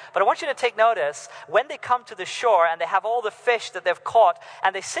again. But I want you to take notice, when they come to the shore and they have all the fish that they've caught,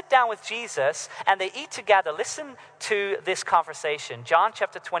 and they sit down with Jesus and they eat together. Listen to this conversation. John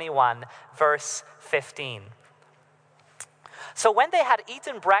chapter 21, verse 15. So when they had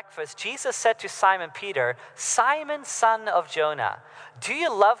eaten breakfast, Jesus said to Simon Peter, Simon, son of Jonah, do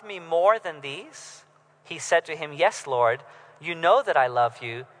you love me more than these? He said to him, yes, Lord, you know that I love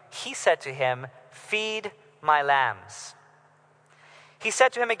you. He said to him, feed my lambs. He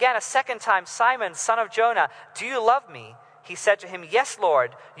said to him again a second time, Simon, son of Jonah, do you love me? He said to him, yes,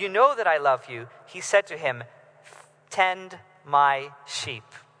 Lord, you know that I love you. He said to him, tend my sheep.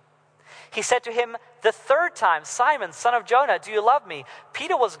 He said to him the third time, Simon, son of Jonah, do you love me?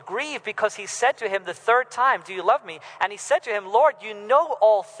 Peter was grieved because he said to him the third time, do you love me? And he said to him, Lord, you know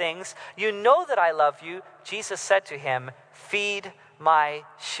all things. You know that I love you. Jesus said to him, feed my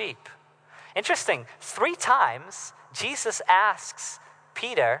sheep. Interesting. 3 times, Jesus asks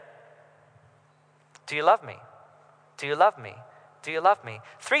Peter, do you love me? Do you love me? Do you love me?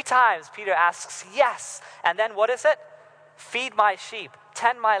 3 times, Peter asks, yes. And then what is it? Feed my sheep.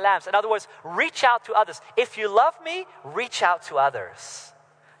 Tend my lambs. In other words, reach out to others. If you love me, reach out to others.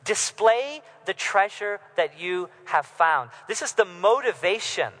 Display the treasure that you have found. This is the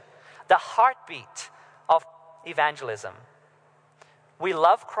motivation, the heartbeat of evangelism. We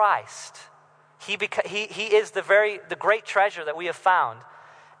love Christ. He is the great treasure that we have found.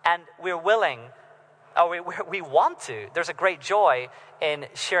 And we're willing, or we want to. There's a great joy in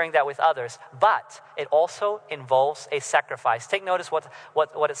sharing that with others, but it also involves a sacrifice. Take notice what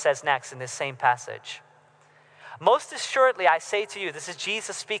it says next in this same passage. Most assuredly, I say to you, this is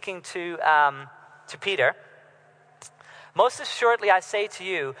Jesus speaking to Peter. Most assuredly, I say to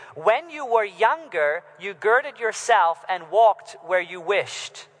you, when you were younger, you girded yourself and walked where you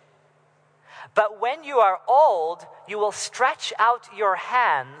wished. But when you are old, you will stretch out your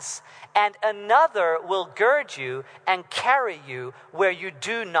hands, and another will gird you and carry you where you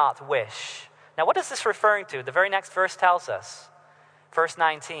do not wish. Now, what is this referring to? The very next verse tells us. Verse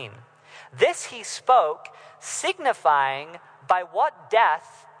 19. This he spoke, signifying by what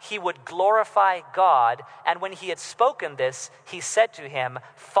death he would glorify God. And when he had spoken this, he said to him,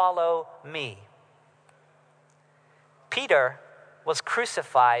 "Follow me." Peter was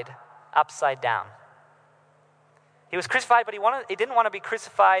crucified upside down. He was crucified, but he didn't want to be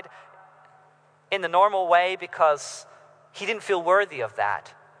crucified in the normal way because he didn't feel worthy of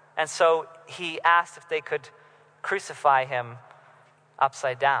that. And so he asked if they could crucify him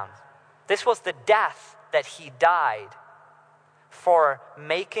upside down. This was the death that he died for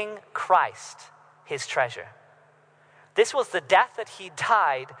making Christ his treasure. This was the death that he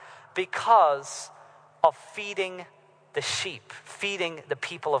died because of feeding the sheep, feeding the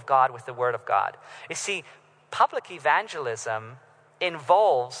people of God with the word of God. You see, public evangelism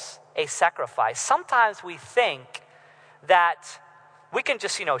involves a sacrifice. Sometimes we think that we can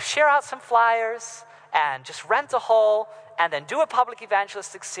just, share out some flyers and just rent a hall and then do a public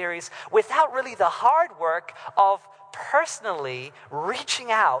evangelistic series without really the hard work of personally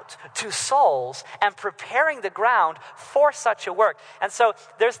reaching out to souls and preparing the ground for such a work. And so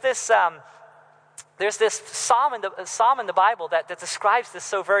there's this psalm in the Bible that describes this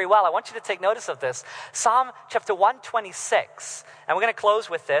so very well. I want you to take notice of this. Psalm chapter 126. And we're going to close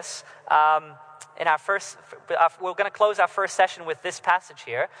with this. We're going to close our first session with this passage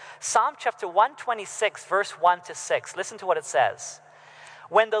here. Psalm chapter 126, verse 1 to 6. Listen to what it says.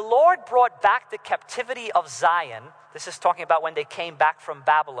 When the Lord brought back the captivity of Zion, this is talking about when they came back from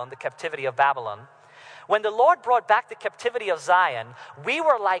Babylon, the captivity of Babylon. When the Lord brought back the captivity of Zion, we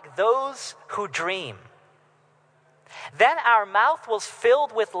were like those who dream. Then our mouth was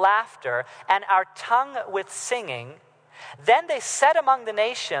filled with laughter and our tongue with singing. Then they said among the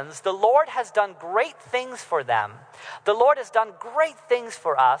nations, the Lord has done great things for them. The Lord has done great things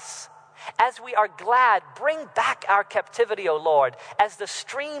for us. As we are glad, bring back our captivity, O Lord, as the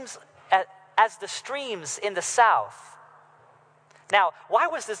streams in the south. Now, why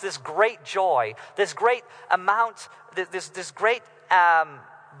was this great joy, this great amount, this great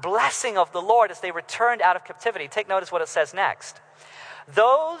blessing of the Lord as they returned out of captivity? Take notice what it says next.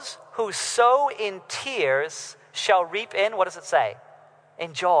 Those who sow in tears shall reap in, what does it say?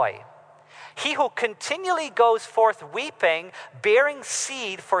 In joy. He who continually goes forth weeping, bearing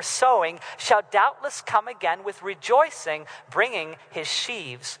seed for sowing, shall doubtless come again with rejoicing, bringing his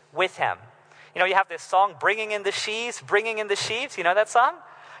sheaves with him. You have this song, bringing in the sheaves. You know that song?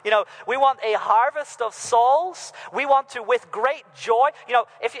 We want a harvest of souls. We want to, with great joy.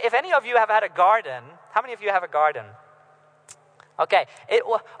 If any of you have had a garden, how many of you have a garden? Okay,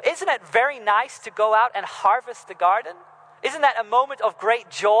 isn't it very nice to go out and harvest the garden? Isn't that a moment of great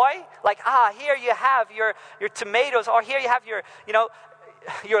joy? Like, here you have your tomatoes, or here you have your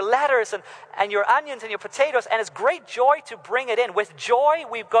lettuce and your onions and your potatoes, and it's great joy to bring it in. With joy,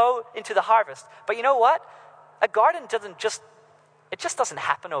 we go into the harvest. But you know what? A garden doesn't just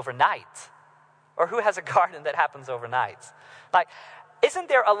happen overnight. Or who has a garden that happens overnight? Like, isn't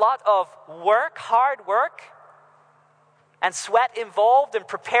there a lot of work, hard work, and sweat involved in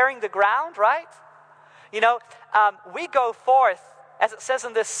preparing the ground, right? We go forth, as it says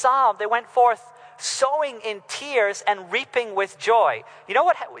in this psalm, they went forth sowing in tears and reaping with joy. You know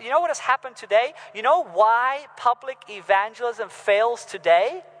what has happened today? You know why public evangelism fails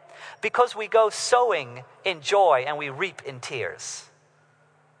today? Because we go sowing in joy and we reap in tears.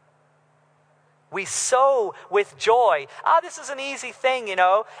 We sow with joy. This is an easy thing,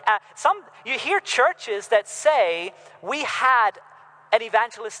 you hear churches that say, we had an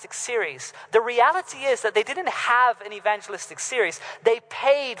evangelistic series. The reality is that they didn't have an evangelistic series. They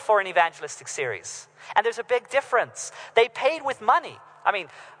paid for an evangelistic series. And there's a big difference. They paid with money.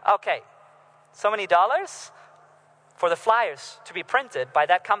 So many dollars for the flyers to be printed by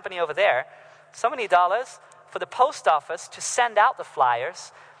that company over there. So many dollars for the post office to send out the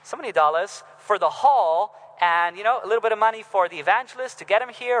flyers. So many dollars for the hall, and a little bit of money for the evangelist to get him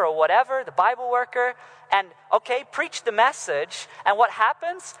here or whatever, the Bible worker, and preach the message. And what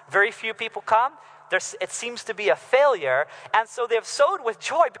happens? Very few people come. It seems to be a failure, and so they've sowed with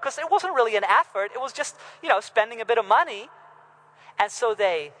joy because it wasn't really an effort. It was just spending a bit of money, and so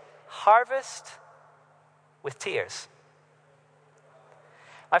they harvest with tears.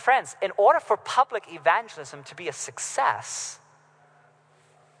 My friends, in order for public evangelism to be a success,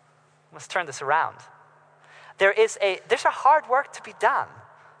 let's turn this around. there's a hard work to be done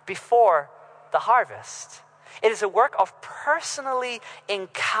before the harvest. It is a work of personally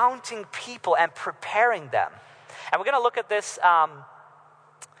encountering people and preparing them. And we're going to look at this.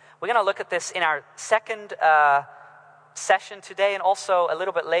 We're going to look at this in our second session today, and also a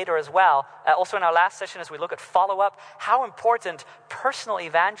little bit later as well. Also in our last session, as we look at follow-up, how important personal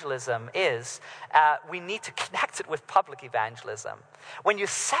evangelism is. We need to connect it with public evangelism. When you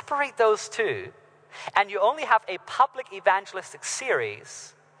separate those two, and you only have a public evangelistic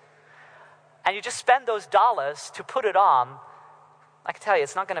series, and you just spend those dollars to put it on, I can tell you,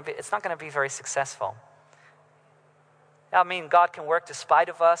 it's not going to be very successful. I mean, God can work despite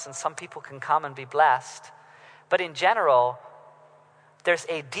of us, and some people can come and be blessed. But in general, there's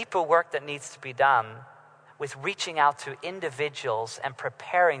a deeper work that needs to be done with reaching out to individuals and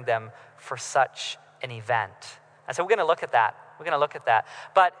preparing them for such an event. And so we're going to look at that.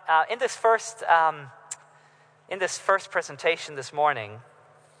 But in this first presentation this morning,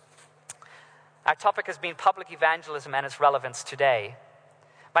 our topic has been public evangelism and its relevance today.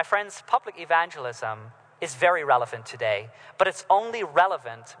 My friends, public evangelism is very relevant today, but it's only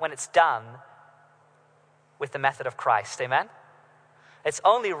relevant when it's done with the method of Christ. Amen? It's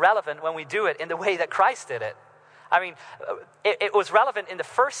only relevant when we do it in the way that Christ did it. I mean, it was relevant in the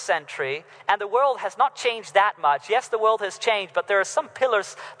first century, and the world has not changed that much. Yes, the world has changed, but there are some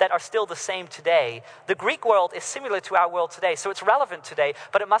pillars that are still the same today. The Greek world is similar to our world today, so it's relevant today,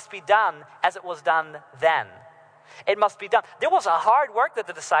 but it must be done as it was done then. It must be done. There was a hard work that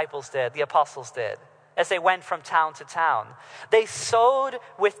the disciples did, the apostles did, as they went from town to town. They sowed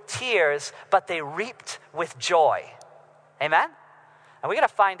with tears, but they reaped with joy. Amen? And we're going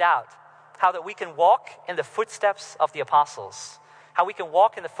to find out how that we can walk in the footsteps of the apostles, how we can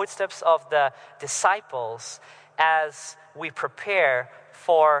walk in the footsteps of the disciples as we prepare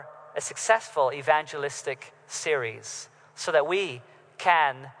for a successful evangelistic series, so that we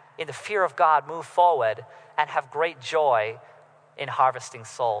can, in the fear of God, move forward and have great joy in harvesting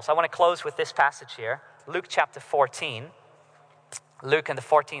souls. I want to close with this passage here, Luke chapter 14. Luke in the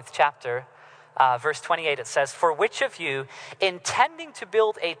 14th chapter, verse 28, it says, "For which of you, intending to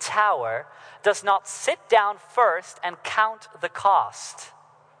build a tower, does not sit down first and count the cost?"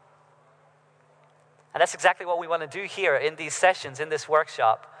 And that's exactly what we want to do here in these sessions, in this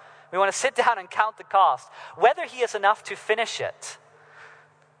workshop. We want to sit down and count the cost, whether he is enough to finish it.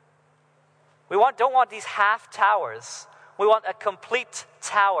 We don't want these half towers. We want a complete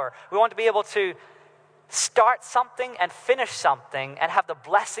tower. We want to be able to start something and finish something and have the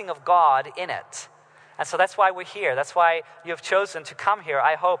blessing of God in it. And so that's why we're here. That's why you have chosen to come here.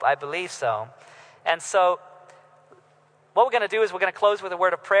 I believe so. And so what we're going to do is we're going to close with a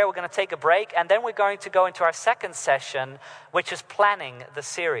word of prayer. We're going to take a break, and then we're going to go into our second session, which is planning a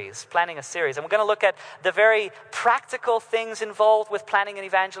series. And we're going to look at the very practical things involved with planning an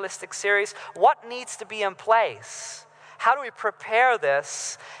evangelistic series. What needs to be in place? How do we prepare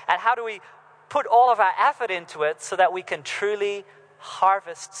this? And how do we put all of our effort into it so that we can truly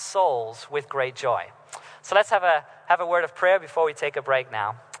harvest souls with great joy? So let's have a word of prayer before we take a break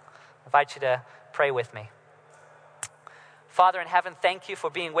now. I invite you to pray with me. Father in heaven, thank you for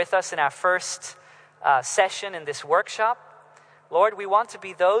being with us in our first session in this workshop. Lord, we want to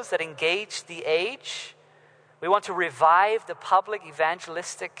be those that engage the age. We want to revive the public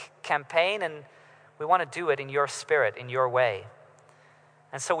evangelistic campaign, and we want to do it in your spirit, in your way.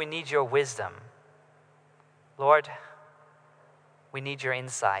 And so we need your wisdom. Lord, we need your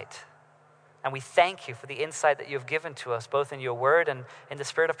insight. And we thank you for the insight that you've given to us, both in your word and in the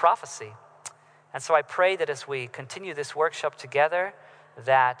spirit of prophecy. And so I pray that as we continue this workshop together,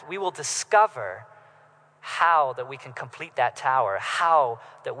 that we will discover how that we can complete that tower, how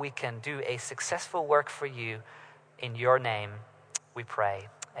that we can do a successful work for you. In your name we pray.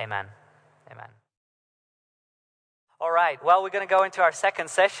 Amen. Amen. All right, well, we're going to go into our second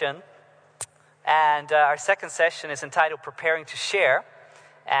session. And our second session is entitled Preparing to Share.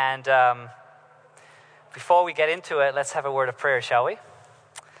 And before we get into it, let's have a word of prayer, shall we?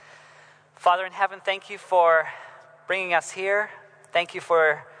 Father in heaven, thank you for bringing us here. Thank you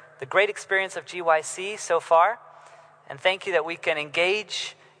for the great experience of GYC so far. And thank you that we can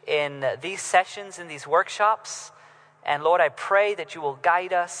engage in these sessions, in these workshops. And Lord, I pray that you will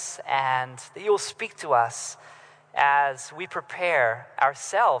guide us and that you will speak to us as we prepare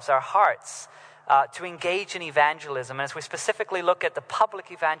ourselves, our hearts, to engage in evangelism. And as we specifically look at the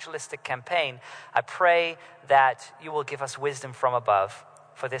public evangelistic campaign, I pray that you will give us wisdom from above.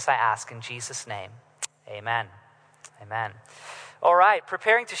 For this I ask in Jesus' name. Amen. Amen. All right,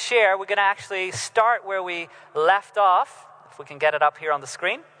 preparing to share. We're going to actually start where we left off, if we can get it up here on the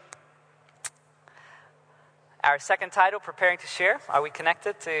screen. Our second title, Preparing to Share. Are we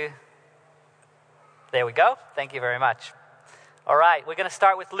connected to? There we go. Thank you very much. All right, we're going to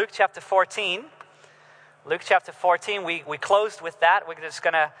start with Luke chapter 14. Luke chapter 14, we closed with that.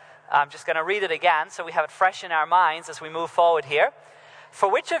 I'm just going to read it again so we have it fresh in our minds as we move forward here.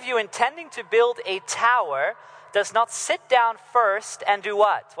 For which of you intending to build a tower does not sit down first and do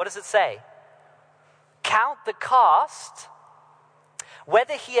what? What does it say? Count the cost,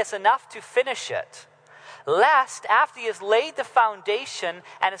 whether he has enough to finish it. Lest, after he has laid the foundation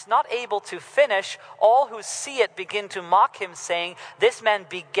and is not able to finish, all who see it begin to mock him, saying, this man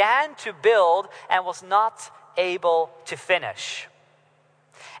began to build and was not able to finish.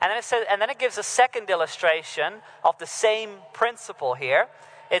 And then it gives a second illustration of the same principle here.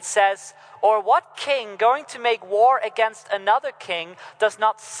 It says, or what king going to make war against another king does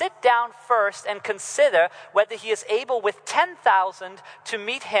not sit down first and consider whether he is able with 10,000 to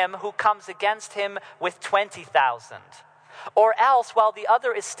meet him who comes against him with 20,000? Or else, while the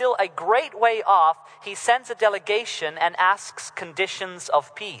other is still a great way off, he sends a delegation and asks conditions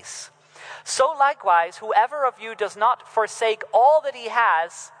of peace. So likewise, whoever of you does not forsake all that he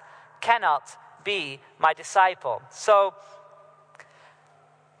has cannot be my disciple. So,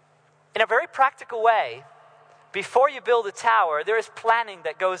 in a very practical way, before you build a tower, there is planning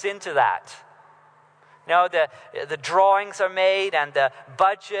that goes into that. You know, the drawings are made and the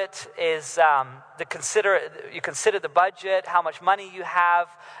budget is, you consider the budget, how much money you have,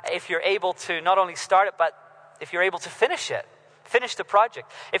 if you're able to not only start it, but if you're able to finish the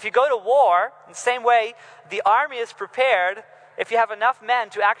project. If you go to war, in the same way, the army is prepared if you have enough men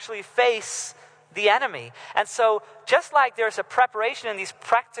to actually face the enemy. And so, just like there's a preparation in these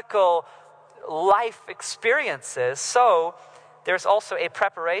practical life experiences, so there's also a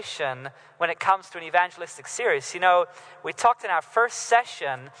preparation when it comes to an evangelistic series. You know, we talked in our first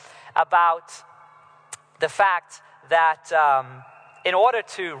session about the fact that in order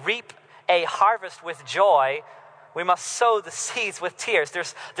to reap a harvest with joy, we must sow the seeds with tears.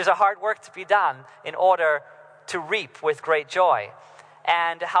 There's a hard work to be done in order to reap with great joy.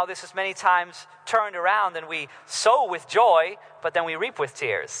 And how this is many times turned around and we sow with joy, but then we reap with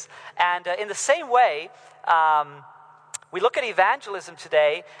tears. And in the same way, we look at evangelism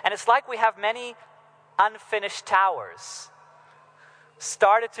today, and it's like we have many unfinished towers.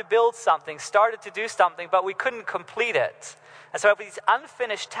 Started to build something, started to do something, but we couldn't complete it. And so we have these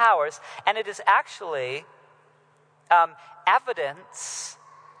unfinished towers, and it is actually evidence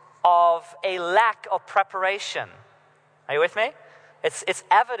of a lack of preparation. Are you with me? It's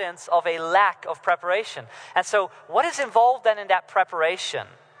evidence of a lack of preparation. And so what is involved then in that preparation?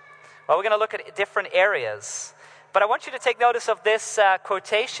 Well, we're going to look at different areas. But I want you to take notice of this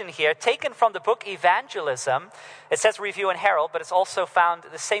quotation here, taken from the book Evangelism. It says Review and Herald, but it's also found,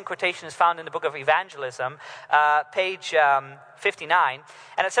 the same quotation is found in the book of Evangelism, page 59.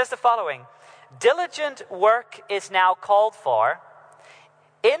 And it says the following: diligent work is now called for.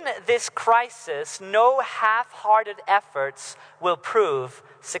 In this crisis, no half-hearted efforts will prove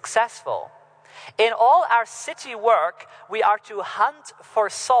successful. In all our city work, we are to hunt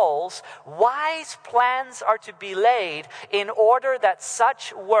for souls. Wise plans are to be laid in order that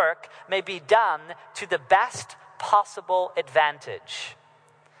such work may be done to the best possible advantage.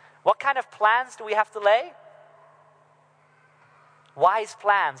 What kind of plans do we have to lay? Wise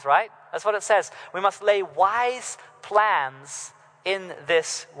plans, right? That's what it says. We must lay wise plans in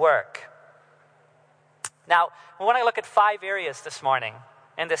this work. Now, we want to look at 5 areas this morning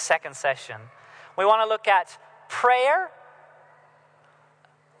in this second session. We want to look at prayer.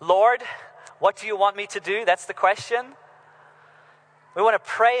 Lord, what do you want me to do? That's the question. We want to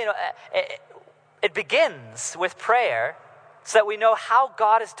pray. It begins with prayer so that we know how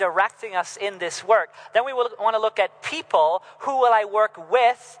God is directing us in this work. Then we will want to look at people. Who will I work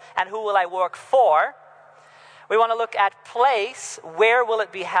with and who will I work for? We want to look at place. Where will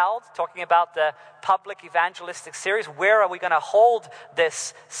it be held? Talking about the public evangelistic series. Where are we going to hold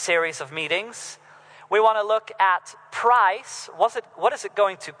this series of meetings? We want to look at price. What is it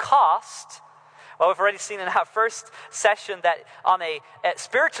going to cost? Well, we've already seen in our first session that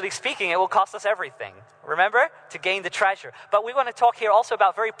spiritually speaking, it will cost us everything. Remember? To gain the treasure. But we want to talk here also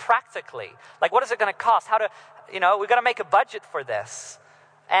about very practically. Like, what is it going to cost? we've got to make a budget for this.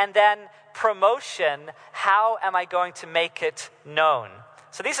 And then promotion, how am I going to make it known?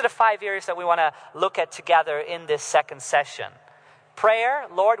 So these are the 5 areas that we want to look at together in this second session. Prayer,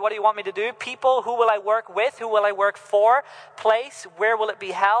 Lord, what do you want me to do? People, who will I work with? Who will I work for? Place, where will it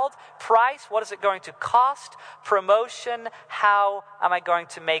be held? Price, what is it going to cost? Promotion, how am I going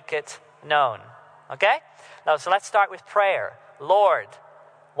to make it known? Okay? Now, so let's start with prayer. Lord,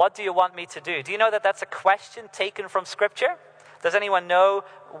 what do you want me to do? Do you know that that's a question taken from Scripture? Does anyone know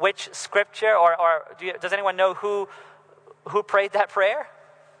which Scripture, or does anyone know who prayed that prayer?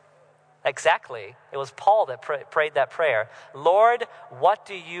 Exactly. It was Paul that prayed that prayer. Lord, what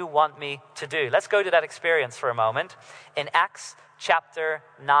do you want me to do? Let's go to that experience for a moment in Acts chapter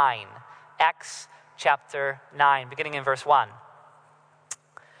 9. Acts chapter 9, beginning in verse 1.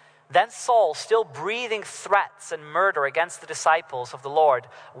 Then Saul, still breathing threats and murder against the disciples of the Lord,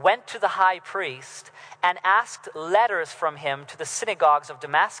 went to the high priest and asked letters from him to the synagogues of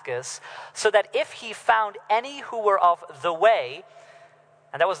Damascus, so that if he found any who were of the way,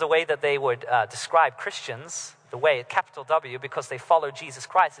 and that was the way that they would describe Christians, the way, capital W, because they followed Jesus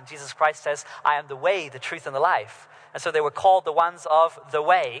Christ. And Jesus Christ says, I am the way, the truth, and the life. And so they were called the ones of the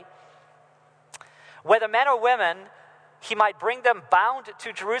way. Whether men or women, he might bring them bound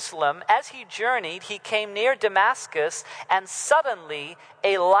to Jerusalem. As he journeyed, he came near Damascus, and suddenly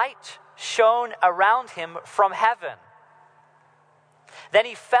a light shone around him from heaven. Then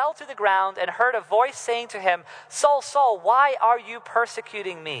he fell to the ground and heard a voice saying to him, Saul, Saul, why are you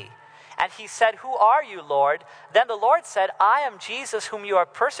persecuting me? And he said, Who are you, Lord? Then the Lord said, I am Jesus whom you are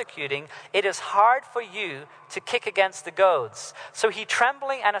persecuting. It is hard for you to kick against the goads. So he,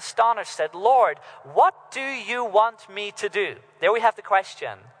 trembling and astonished, said, Lord, what do you want me to do? There we have the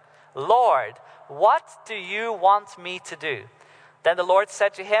question. Lord, what do you want me to do? Then the Lord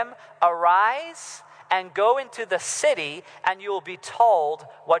said to him, Arise and go into the city, and you will be told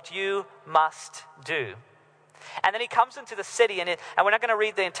what you must do. And then he comes into the city, and we're not going to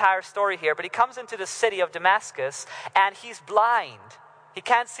read the entire story here, but he comes into the city of Damascus, and he's blind. He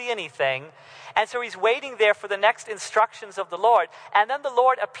can't see anything. And so he's waiting there for the next instructions of the Lord. And then the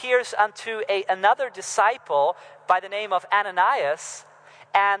Lord appears unto another disciple by the name of Ananias,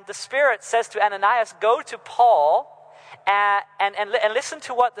 and the Spirit says to Ananias, Go to Paul, and listen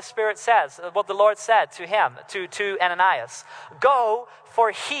to what the Spirit says, what the Lord said to him, to Ananias. Go,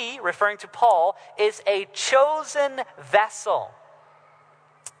 for he, referring to Paul, is a chosen vessel.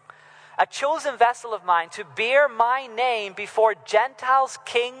 A chosen vessel of mine to bear my name before Gentiles,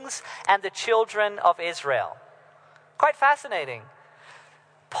 kings, and the children of Israel. Quite fascinating.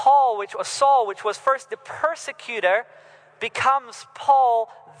 Saul, which was first the persecutor, becomes Paul,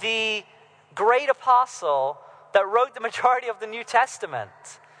 the great apostle that wrote the majority of the New Testament.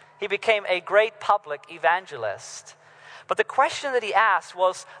 He became a great public evangelist. But the question that he asked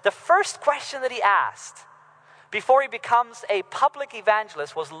was, the first question that he asked before he becomes a public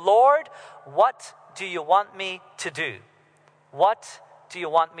evangelist was, Lord, what do you want me to do? What do you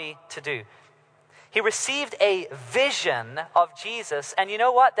want me to do? He received a vision of Jesus, and you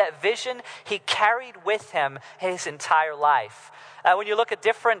know what? That vision he carried with him his entire life. When you look at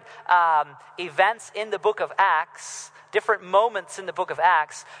different events in the book of Acts, different moments in the book of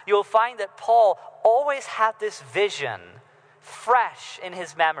Acts, you'll find that Paul always had this vision fresh in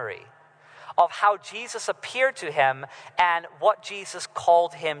his memory of how Jesus appeared to him and what Jesus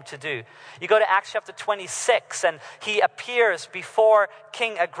called him to do. You go to Acts chapter 26, and he appears before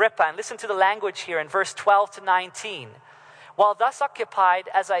King Agrippa. And listen to the language here in verse 12 to 19. While thus occupied,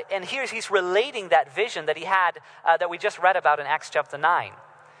 and here he's relating that vision that he had, that we just read about in Acts chapter 9.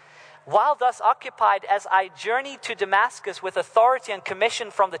 While thus occupied, as I journeyed to Damascus with authority and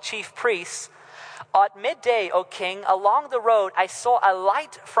commission from the chief priests, at midday, O king, along the road I saw a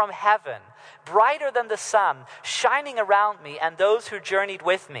light from heaven, brighter than the sun, shining around me and those who journeyed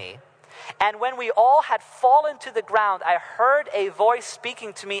with me. And when we all had fallen to the ground, I heard a voice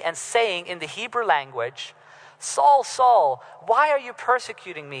speaking to me and saying in the Hebrew language, Saul, Saul, why are you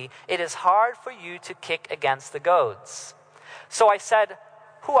persecuting me? It is hard for you to kick against the goads. So I said,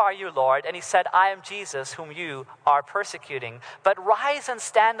 Who are you, Lord? And he said, I am Jesus whom you are persecuting. But rise and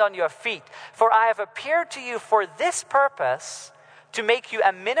stand on your feet, for I have appeared to you for this purpose, to make you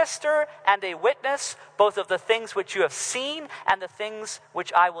a minister and a witness, both of the things which you have seen and the things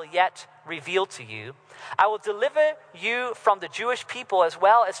which I will yet reveal to you. I will deliver you from the Jewish people as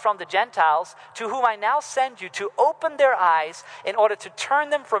well as from the Gentiles, to whom I now send you, to open their eyes in order to turn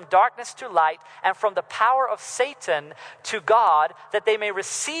them from darkness to light and from the power of Satan to God, that they may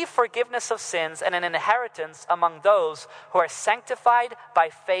receive forgiveness of sins and an inheritance among those who are sanctified by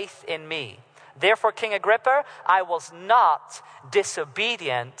faith in me. Therefore, King Agrippa, I was not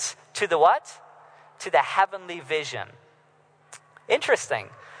disobedient to the what? To the heavenly vision. Interesting.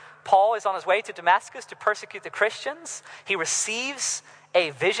 Paul is on his way to Damascus to persecute the Christians. He receives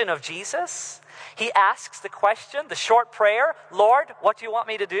a vision of Jesus. He asks the question, the short prayer, Lord, what do you want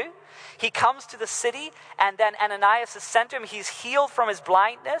me to do? He comes to the city, and then Ananias is sent to him. He's healed from his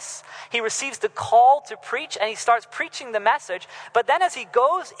blindness. He receives the call to preach, and he starts preaching the message. But then as he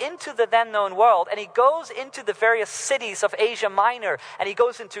goes into the then known world, and he goes into the various cities of Asia Minor, and he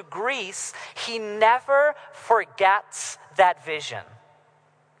goes into Greece, he never forgets that vision.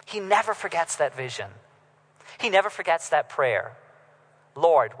 He never forgets that vision. He never forgets that prayer.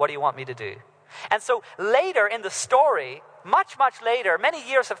 Lord, what do you want me to do? And so later in the story, much later, many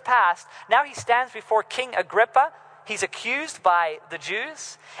years have passed, now he stands before King Agrippa. He's accused by the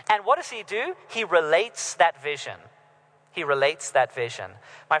Jews. And what does he do? He relates that vision. He relates that vision.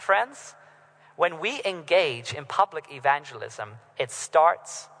 My friends, when we engage in public evangelism, it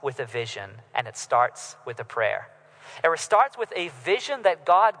starts with a vision and it starts with a prayer. It starts with a vision that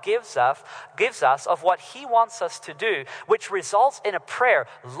God gives us of what he wants us to do, which results in a prayer.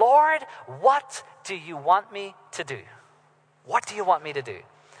 Lord, what do you want me to do? What do you want me to do?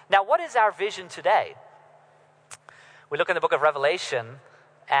 Now, what is our vision today? We look in the book of Revelation,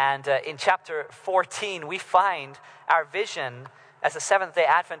 and in chapter 14, we find our vision as a Seventh-day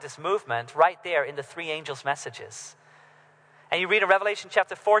Adventist movement right there in the three angels' messages. And you read in Revelation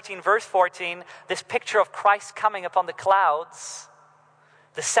chapter 14, verse 14, this picture of Christ coming upon the clouds,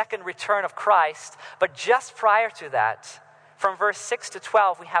 the second return of Christ. But just prior to that, from verse 6 to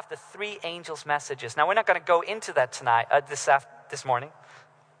 12, we have the three angels' messages. Now, we're not going to go into that tonight, this morning.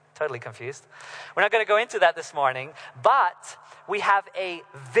 Totally confused. We're not going to go into that this morning, but we have a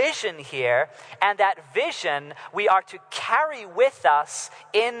vision here, and that vision we are to carry with us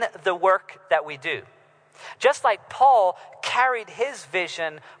in the work that we do. Just like Paul carried his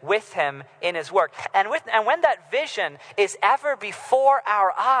vision with him in his work. And when that vision is ever before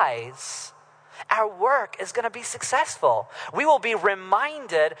our eyes, our work is going to be successful. We will be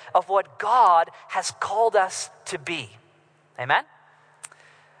reminded of what God has called us to be. Amen?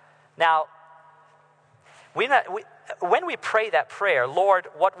 Now, when we pray that prayer, Lord,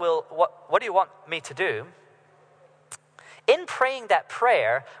 what do you want me to do? In praying that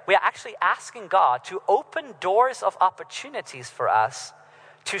prayer, we are actually asking God to open doors of opportunities for us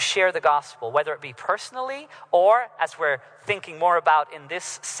to share the gospel, whether it be personally or, as we're thinking more about in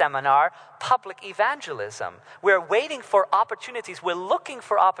this seminar, public evangelism. We're waiting for opportunities. We're looking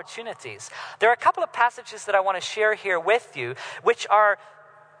for opportunities. There are a couple of passages that I want to share here with you, which are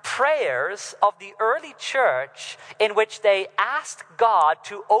prayers of the early church in which they asked God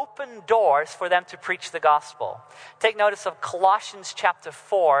to open doors for them to preach the gospel. Take notice of Colossians chapter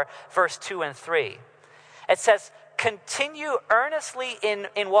 4, verse 2 and 3. It says, continue earnestly in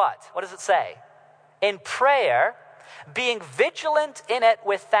what? What does it say? In prayer, being vigilant in it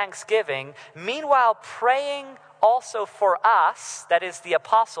with thanksgiving, meanwhile praying also for us, that is the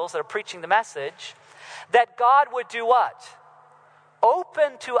apostles that are preaching the message, that God would do what?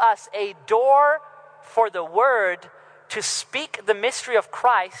 Open to us a door for the word to speak the mystery of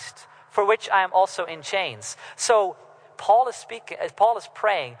Christ, for which I am also in chains. So Paul is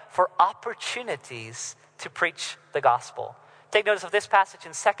praying for opportunities to preach the gospel. Take notice of this passage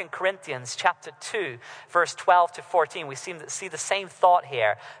in 2 Corinthians chapter 2, verse 12 to 14. We see the same thought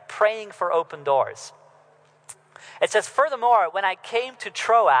here, praying for open doors. It says, furthermore, when I came to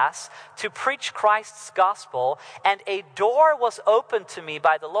Troas to preach Christ's gospel, and a door was opened to me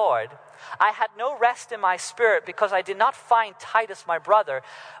by the Lord, I had no rest in my spirit because I did not find Titus my brother,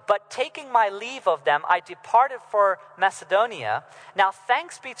 but taking my leave of them, I departed for Macedonia. Now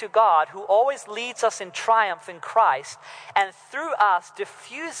thanks be to God who always leads us in triumph in Christ, and through us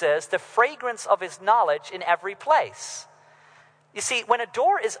diffuses the fragrance of his knowledge in every place. You see, when a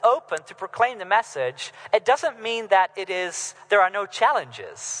door is open to proclaim the message, it doesn't mean that there are no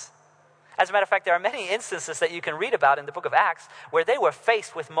challenges. As a matter of fact, there are many instances that you can read about in the book of Acts where they were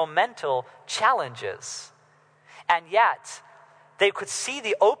faced with monumental challenges. And yet, they could see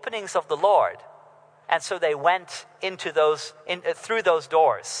the openings of the Lord. And so they went through those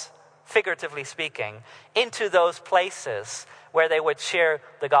doors, figuratively speaking, into those places where they would share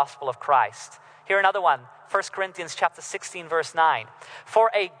the gospel of Christ. Here another one, 1 Corinthians chapter 16, verse 9. For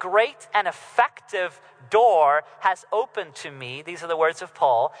a great and effective door has opened to me, these are the words of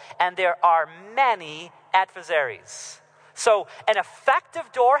Paul, and there are many adversaries. So an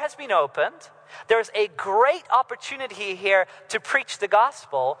effective door has been opened. There's a great opportunity here to preach the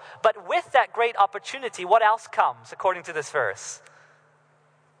gospel, but with that great opportunity, what else comes according to this verse?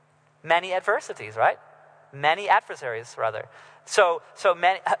 Many adversities, right? Many adversaries, rather. So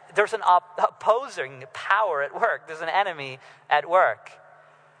there's an opposing power at work. There's an enemy at work.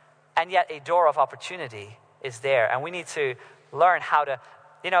 And yet a door of opportunity is there. And we need to learn how to,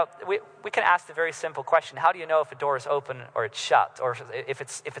 we can ask the very simple question, how do you know if a door is open or it's shut, or if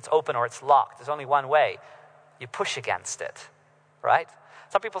it's open or it's locked? There's only one way. You push against it, right?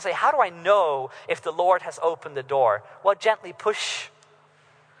 Some people say, how do I know if the Lord has opened the door? Well, gently push,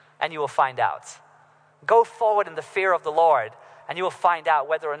 and you will find out. Go forward in the fear of the Lord, and you will find out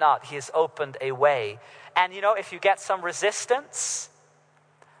whether or not he has opened a way. And if you get some resistance,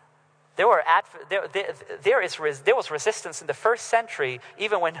 there was resistance in the first century.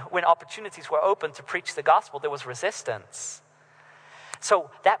 Even when opportunities were open to preach the gospel, there was resistance. So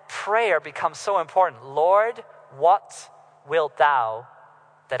that prayer becomes so important. Lord, what wilt thou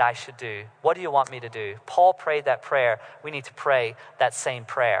that I should do? What do you want me to do? Paul prayed that prayer. We need to pray that same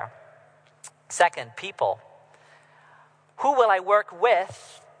prayer. Second, people. Who will I work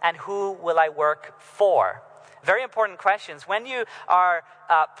with and who will I work for? Very important questions. When you are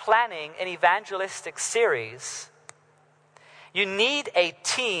planning an evangelistic series, you need a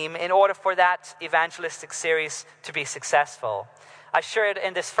team in order for that evangelistic series to be successful. I shared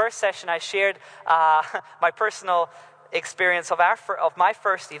in this first session, I shared my personal experience of my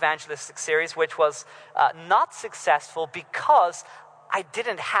first evangelistic series, which was not successful because I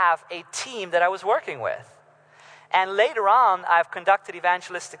didn't have a team that I was working with. And later on, I've conducted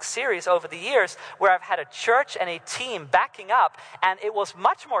evangelistic series over the years where I've had a church and a team backing up, and it was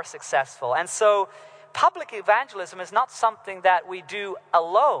much more successful. And so public evangelism is not something that we do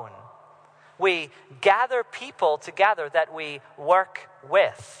alone. We gather people together that we work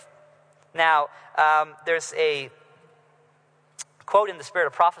with. Now, there's a quote in the Spirit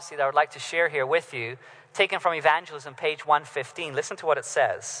of Prophecy that I would like to share here with you, taken from Evangelism, page 115. Listen to what it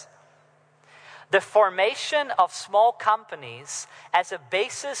says. The formation of small companies as a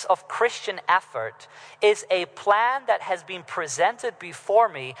basis of Christian effort is a plan that has been presented before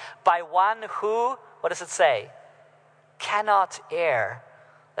me by one who, what does it say? Cannot err.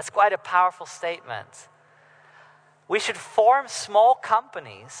 That's quite a powerful statement. We should form small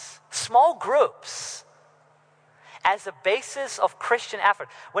companies, small groups, as a basis of Christian effort.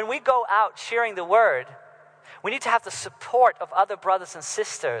 When we go out sharing the word, we need to have the support of other brothers and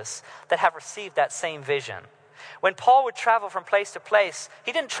sisters that have received that same vision. When Paul would travel from place to place,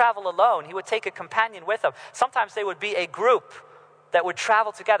 he didn't travel alone. He would take a companion with him. Sometimes they would be a group that would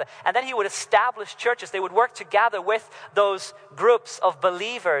travel together. And then he would establish churches. They would work together with those groups of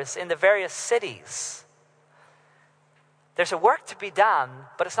believers in the various cities. There's a work to be done,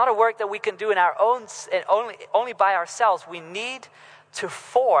 but it's not a work that we can do in our own, only by ourselves. We need to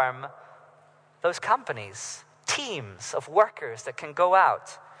form those companies, teams of workers that can go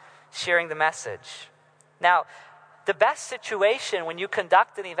out sharing the message. Now, the best situation when you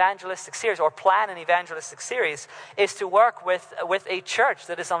conduct an evangelistic series or plan an evangelistic series is to work with a church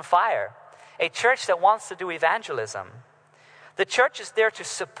that is on fire, a church that wants to do evangelism. The church is there to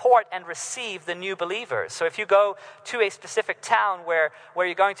support and receive the new believers. So if you go to a specific town where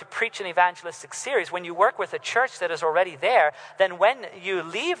you're going to preach an evangelistic series, when you work with a church that is already there, then when you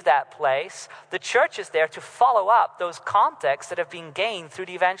leave that place, the church is there to follow up those contacts that have been gained through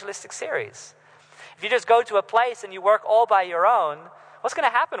the evangelistic series. If you just go to a place and you work all by your own, what's going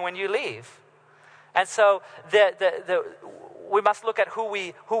to happen when you leave? And so we must look at who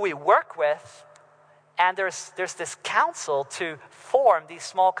we work with. And there's this counsel to form these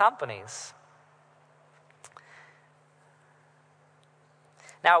small companies.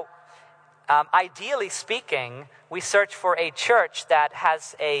 Now, ideally speaking, we search for a church that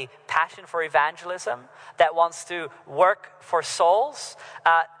has a passion for evangelism, that wants to work for souls,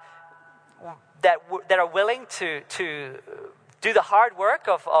 that are willing to do the hard work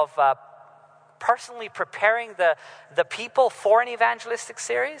of personally preparing the people for an evangelistic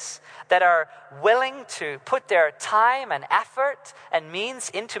series, that are willing to put their time and effort and means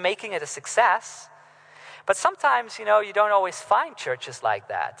into making it a success. But sometimes, you don't always find churches like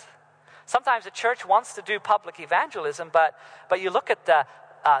that. Sometimes a church wants to do public evangelism, but you look at the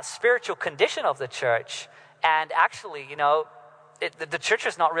spiritual condition of the church, and actually, the church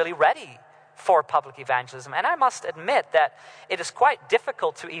is not really ready for public evangelism. And I must admit that it is quite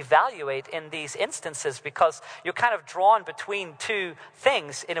difficult to evaluate in these instances because you're kind of drawn between two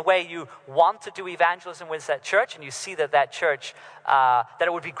things. In a way, you want to do evangelism with that church, and you see that church, that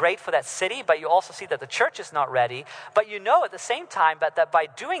it would be great for that city, but you also see that the church is not ready. But you know at the same time that by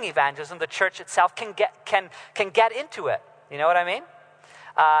doing evangelism, the church itself can get into it. You know what I mean?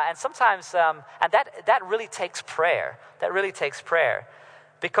 And sometimes, and that really takes prayer. That really takes prayer.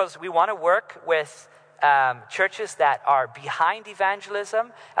 Because we want to work with churches that are behind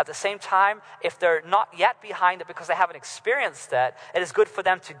evangelism. At the same time, if they're not yet behind it because they haven't experienced it, it is good for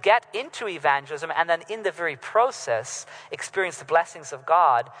them to get into evangelism and then in the very process experience the blessings of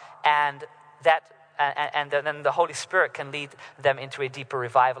God, and then the Holy Spirit can lead them into a deeper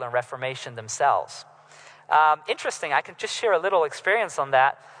revival and reformation themselves. Interesting, I can just share a little experience on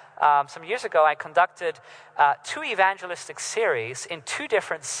that. Some years ago, I conducted 2 evangelistic series in 2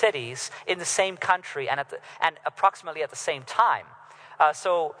 different cities in the same country and approximately at the same time.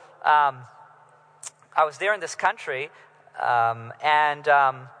 So I was there in this country, and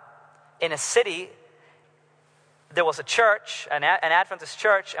in a city, there was a church, an Adventist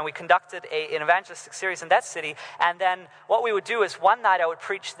church, and we conducted an evangelistic series in that city. And then what we would do is one night I would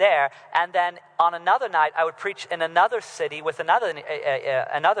preach there, and then on another night I would preach in another city with another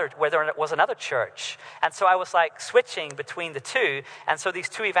where there was another church. And so I was like switching between the 2, and so these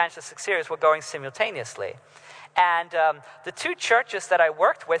 2 evangelistic series were going simultaneously. And the 2 churches that I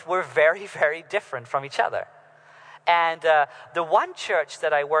worked with were very, very different from each other. And the one church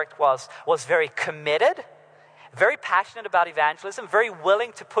that I worked was very committed, very passionate about evangelism, very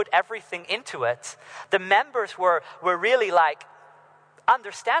willing to put everything into it. The members were really like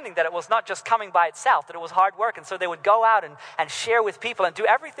understanding that it was not just coming by itself, that it was hard work, and so they would go out and share with people and do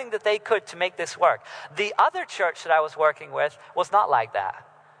everything that they could to make this work. The other church that I was working with was not like that.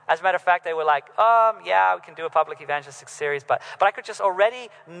 As a matter of fact, they were like, yeah, we can do a public evangelistic series, but I could just already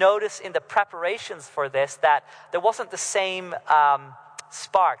notice in the preparations for this that there wasn't the same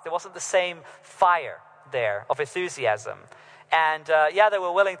spark, there wasn't the same fire there of enthusiasm. And they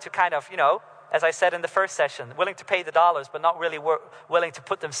were willing to kind of, as I said in the first session, willing to pay the dollars, but not really willing to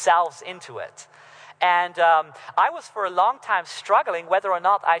put themselves into it. And I was for a long time struggling whether or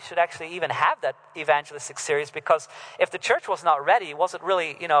not I should actually even have that evangelistic series, because if the church was not ready, was it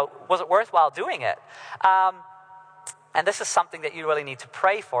worthwhile doing it? And this is something that you really need to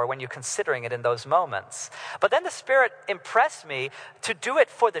pray for when you're considering it in those moments. But then the Spirit impressed me to do it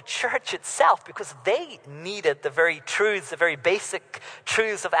for the church itself, because they needed the very truths, the very basic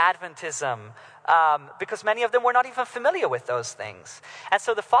truths of Adventism, because many of them were not even familiar with those things. And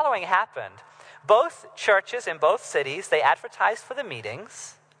so the following happened. Both churches in both cities, they advertised for the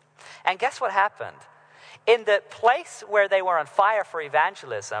meetings. And guess what happened? In the place where they were on fire for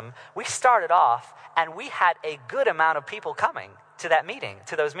evangelism, we started off and we had a good amount of people coming to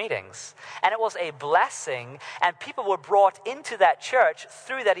those meetings. And it was a blessing, and people were brought into that church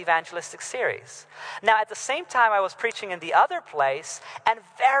through that evangelistic series. Now, at the same time, I was preaching in the other place, and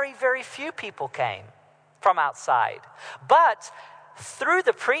very, very few people came from outside. But through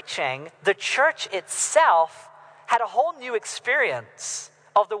the preaching, the church itself had a whole new experience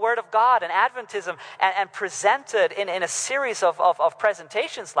of the Word of God and Adventism, and presented in a series of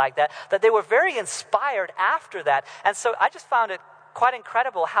presentations like that they were very inspired after that. And so I just found it quite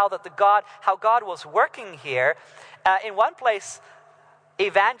incredible how God was working here. In one place,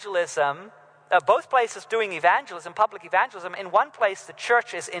 evangelism, both places doing evangelism, public evangelism. In one place, the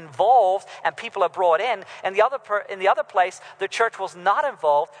church is involved and people are brought in. And in the other place, the church was not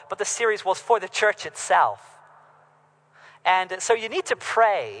involved, but the series was for the church itself. And so you need to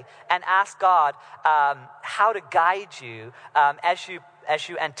pray and ask God how to guide you as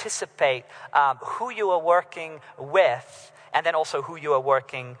you anticipate who you are working with, and then also who you are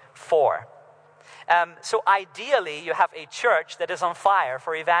working for. So ideally, you have a church that is on fire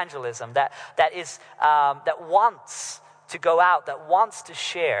for evangelism, that wants to go out, that wants to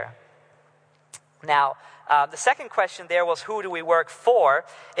share. Now, the second question there was, who do we work for?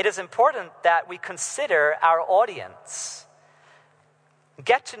 It is important that we consider our audience.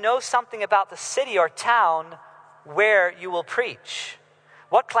 Get to know something about the city or town where you will preach.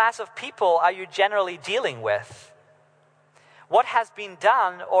 What class of people are you generally dealing with? What has been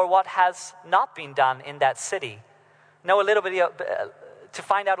done or what has not been done in that city? Know a little bit to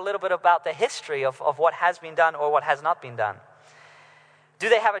find out a little bit about the history of what has been done or what has not been done. Do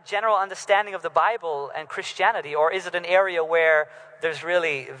they have a general understanding of the Bible and Christianity, or is it an area where there's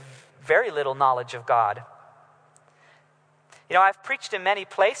really very little knowledge of God? I've preached in many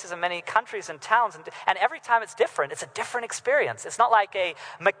places and many countries and towns, and every time it's different. It's a different experience. It's not like a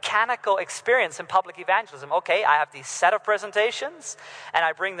mechanical experience in public evangelism. Okay, I have these set of presentations, and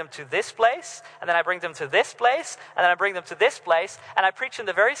I bring them to this place, and then I bring them to this place, and then I bring them to this place, and I preach in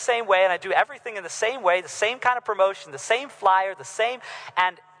the very same way, and I do everything in the same way, the same kind of promotion, the same flyer,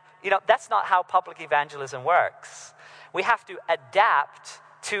 and that's not how public evangelism works. We have to adapt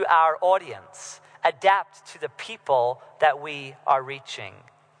to our audience, adapt to the people that we are reaching.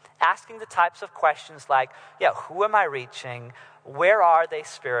 asking the types of questions like, who am I reaching? Where are they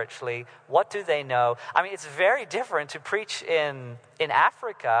spiritually? What do they know? I mean, it's very different to preach in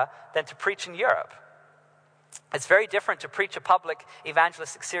Africa than to preach in Europe. It's very different to preach a public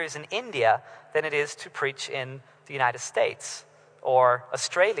evangelistic series in India than it is to preach in the United States or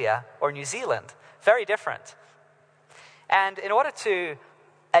Australia or New Zealand. Very different. And in order to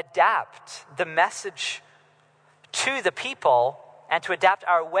adapt the message to the people and to adapt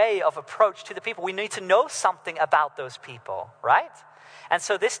our way of approach to the people, we need to know something about those people, right? And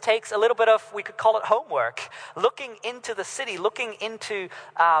so this takes a little bit of, we could call it homework, looking into the city, looking into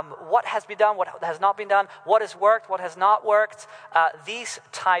what has been done, what has not been done, what has worked, what has not worked, these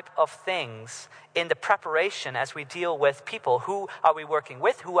type of things in the preparation as we deal with people. Who are we working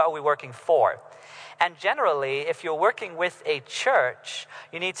with? Who are we working for? And generally, if you're working with a church,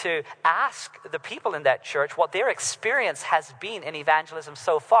 you need to ask the people in that church what their experience has been in evangelism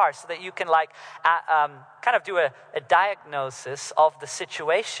so far, so that you can kind of do a diagnosis of the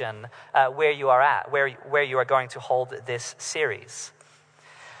situation where you are at, where you are going to hold this series.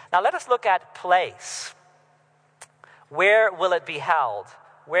 Now let us look at place. Where will it be held?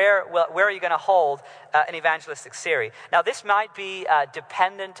 Where are you going to hold an evangelistic series? Now, this might be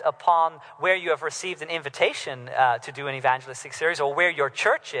dependent upon where you have received an invitation to do an evangelistic series or where your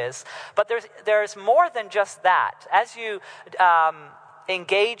church is. But there's more than just that. As you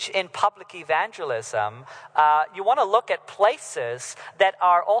engage in public evangelism, you want to look at places that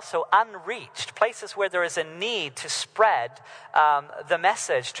are also unreached, places where there is a need to spread the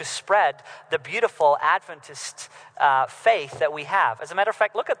message, to spread the beautiful Adventist faith that we have. As a matter of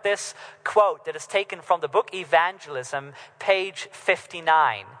fact, look at this quote that is taken from the book Evangelism, page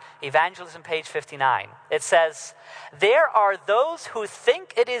 59. Evangelism, page 59. It says, "There are those who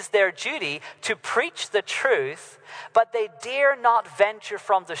think it is their duty to preach the truth, but they dare not venture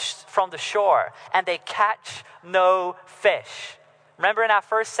from the shore, and they catch no fish." Remember in our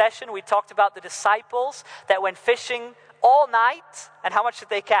first session, we talked about the disciples that went fishing all night, and how much did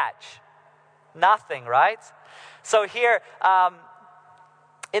they catch? Nothing, right? So here,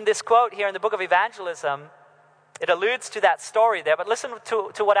 in this quote here in the book of Evangelism, it alludes to that story there, but listen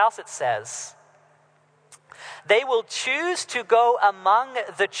to what else it says. "They will choose to go among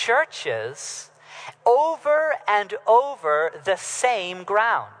the churches over and over the same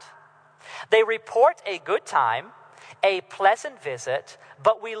ground. They report a good time, a pleasant visit,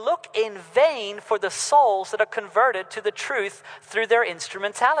 but we look in vain for the souls that are converted to the truth through their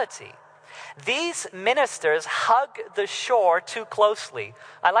instrumentality. These ministers hug the shore too closely."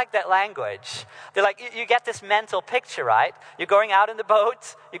 I like that language. They're like, you get this mental picture, right? You're going out in the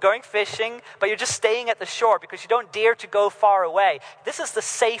boat, you're going fishing, but you're just staying at the shore because you don't dare to go far away. This is the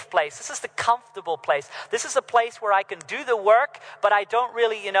safe place. This is the comfortable place. This is a place where I can do the work, but I don't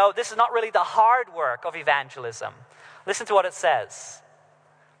really, this is not really the hard work of evangelism. Listen to what it says.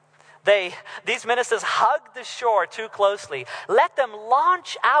 These ministers hug the shore too closely. "Let them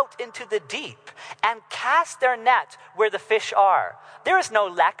launch out into the deep and cast their net where the fish are. There is no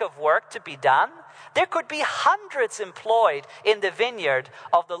lack of work to be done. There could be hundreds employed in the vineyard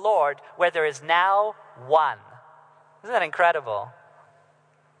of the Lord where there is now one." Isn't that incredible?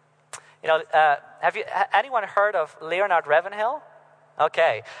 Have anyone heard of Leonard Ravenhill?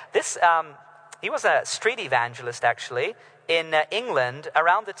 Okay, he was a street evangelist actually in England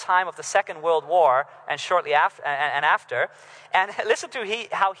around the time of the Second World War and shortly after. And listen to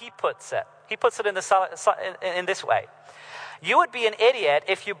how he puts it. He puts it in this way. "You would be an idiot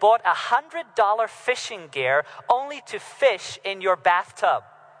if you bought $100 fishing gear only to fish in your bathtub.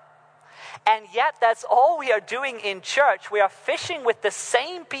 And yet that's all we are doing in church. We are fishing with the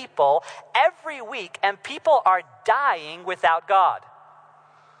same people every week, and people are dying without God."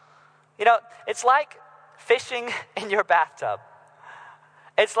 It's like fishing in your bathtub.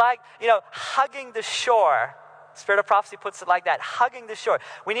 It's like, hugging the shore. Spirit of Prophecy puts it like that, hugging the shore.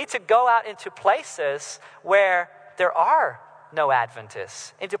 We need to go out into places where there are no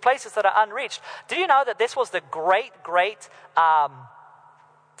Adventists, into places that are unreached. Do you know that this was the great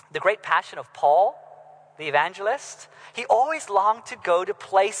passion of Paul, the evangelist? He always longed to go to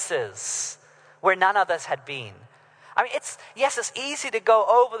places where none others had been. I mean, it's easy to go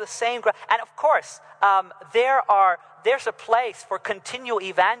over the same ground. And of course, there's a place for continual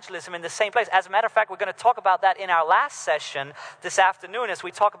evangelism in the same place. As a matter of fact, we're going to talk about that in our last session this afternoon as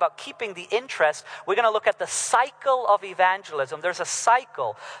we talk about keeping the interest. We're going to look at the cycle of evangelism. There's a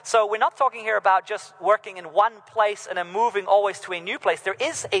cycle. So we're not talking here about just working in one place and then moving always to a new place. There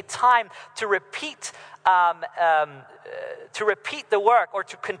is a time to repeat to repeat the work, or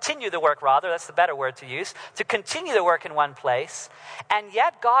to continue the work rather, that's the better word to use, to continue the work in one place. And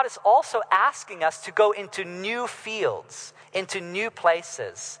yet God is also asking us to go into new fields, into new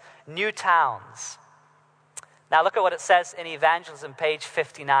places, new towns. Now look at what it says in Evangelism, page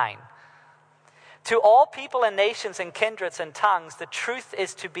 59. To all people and nations and kindreds and tongues, the truth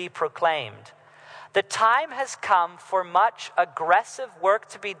is to be proclaimed. The time has come for much aggressive work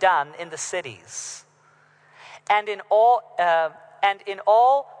to be done in the cities, and in all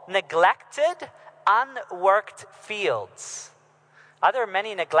neglected, unworked fields. Are there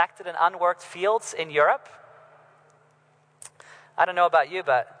many neglected and unworked fields in Europe? I don't know about you,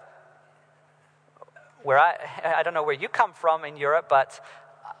 but I don't know where you come from in Europe, but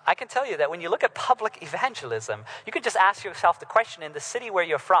I can tell you that when you look at public evangelism, you can just ask yourself the question in the city where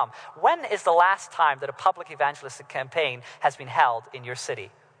you're from, when is the last time that a public evangelistic campaign has been held in your city?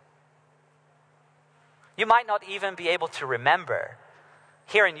 You might not even be able to remember.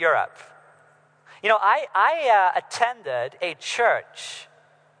 Here in Europe, you know, I attended a church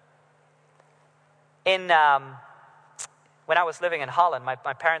in when I was living in Holland. My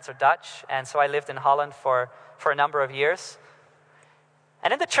parents are Dutch, and so I lived in Holland for a number of years.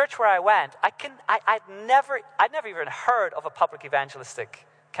 And in the church where I went, I'd never even heard of a public evangelistic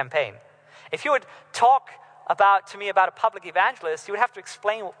campaign. If you would talk to me about a public evangelist, you would have to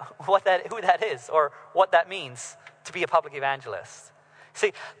explain who that is or what that means to be a public evangelist.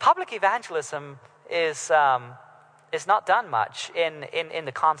 See, public evangelism is not done much in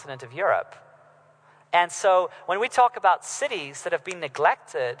the continent of Europe. And so when we talk about cities that have been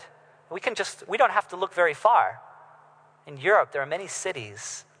neglected, we don't have to look very far. In Europe, there are many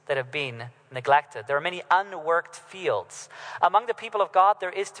cities that have been neglected. There are many unworked fields. Among the people of God, there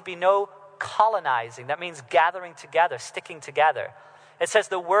is to be no colonizing. That means gathering together, sticking together. It says,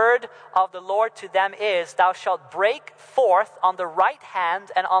 the word of the Lord to them is, thou shalt break forth on the right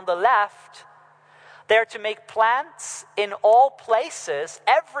hand and on the left. They are to make plants in all places,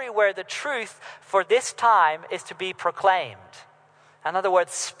 everywhere the truth for this time is to be proclaimed. In other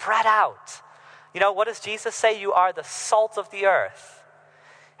words, spread out. You know, what does Jesus say? You are the salt of the earth.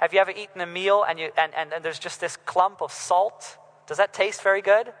 Have you ever eaten a meal and there's just this clump of salt? Does that taste very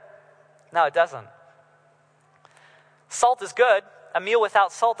good? No, it doesn't. Salt is good. A meal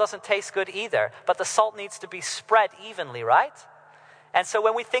without salt doesn't taste good either. But the salt needs to be spread evenly, right? And so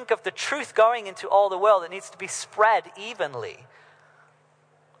when we think of the truth going into all the world, it needs to be spread evenly.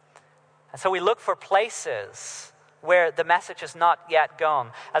 And so we look for places where the message has not yet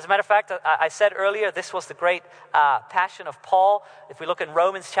gone. As a matter of fact, I said earlier, this was the great passion of Paul. If we look in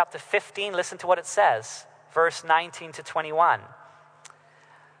Romans chapter 15, listen to what it says, verse 19 to 21.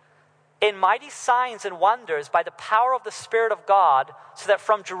 In mighty signs and wonders by the power of the Spirit of God, so that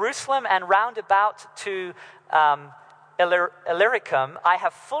from Jerusalem and round about to Illyricum, I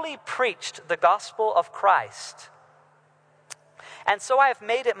have fully preached the gospel of Christ. And so I have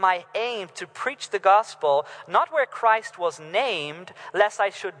made it my aim to preach the gospel, not where Christ was named, lest I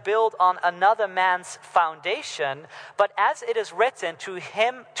should build on another man's foundation, but as it is written, to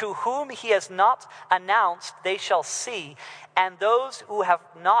him to whom he has not announced, they shall see, and those who have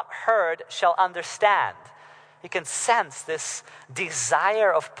not heard shall understand. You can sense this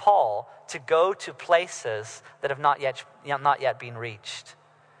desire of Paul to go to places that have not yet been reached.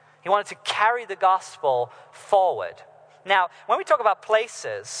 He wanted to carry the gospel forward. Now, when we talk about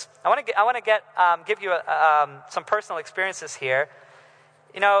places, I want to give you some personal experiences here.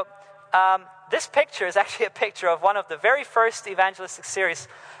 You know, this picture is actually a picture of one of the very first evangelistic series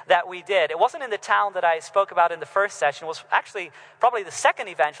that we did. It wasn't in the town that I spoke about in the first session. It was actually probably the second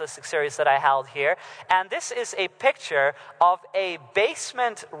evangelistic series that I held here. And this is a picture of a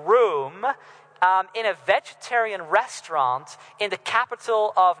basement room in a vegetarian restaurant in the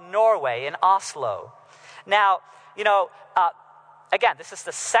capital of Norway, in Oslo. Now, you know, again, this is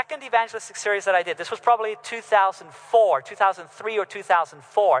the second evangelistic series that I did. This was probably 2003 or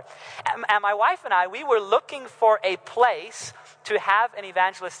 2004. And my wife and I, we were looking for a place to have an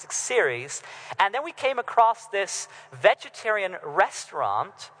evangelistic series. And then we came across this vegetarian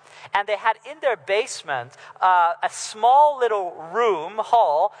restaurant. And they had in their basement a small little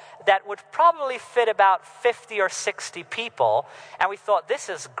hall, that would probably fit about 50 or 60 people. And we thought, this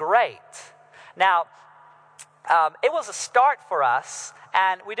is great. Now, it was a start for us,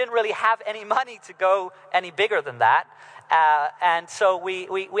 and we didn't really have any money to go any bigger than that. And so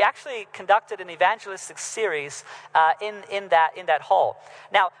we actually conducted an evangelistic series in that hall.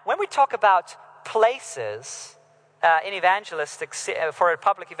 Now, when we talk about places in evangelistic for a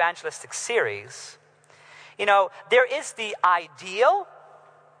public evangelistic series, you know, there is the ideal,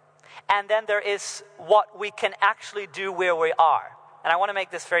 and then there is what we can actually do where we are. And I want to make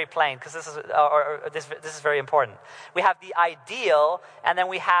this very plain because this is very important. We have the ideal, and then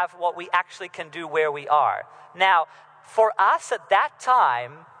we have what we actually can do where we are. Now, for us at that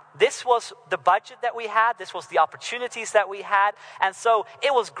time, this was the budget that we had. This was the opportunities that we had. And so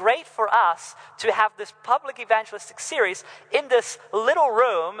it was great for us to have this public evangelistic series in this little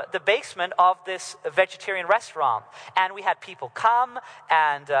room, the basement of this vegetarian restaurant. And we had people come,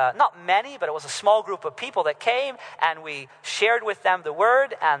 and not many, but it was a small group of people that came, and we shared with them the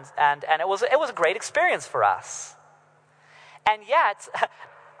word, and it was a great experience for us. And yet,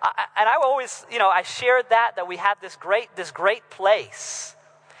 I always, I shared that we had this great place.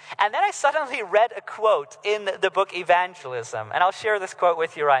 And then I suddenly read a quote in the book Evangelism, and I'll share this quote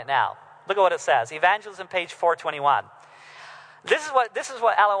with you right now. Look at what it says. Evangelism, page 421. This is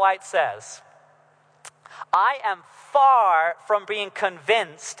what Ellen White says. I am far from being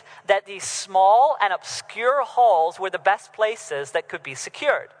convinced that these small and obscure halls were the best places that could be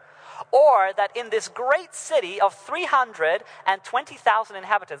secured, or that in this great city of 320,000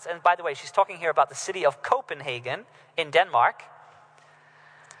 inhabitants, and by the way, she's talking here about the city of Copenhagen in Denmark,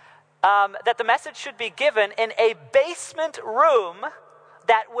 that the message should be given in a basement room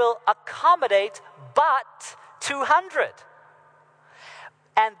that will accommodate but 200.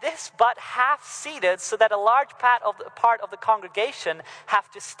 And this but half-seated, so that a large part of the congregation have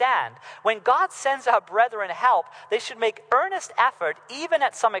to stand. When God sends our brethren help, they should make earnest effort, even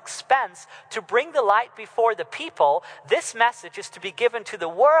at some expense, to bring the light before the people. This message is to be given to the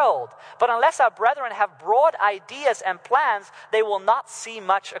world. But unless our brethren have broad ideas and plans, they will not see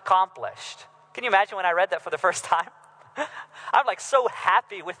much accomplished. Can you imagine when I read that for the first time? I'm like so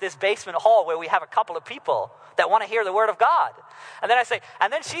happy with this basement hall where we have a couple of people that want to hear the word of God. And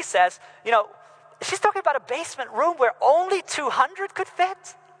then she says, she's talking about a basement room where only 200 could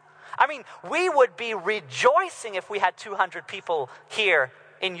fit. I mean, we would be rejoicing if we had 200 people here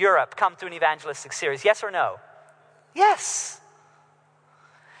in Europe come to an evangelistic series. Yes or no? Yes.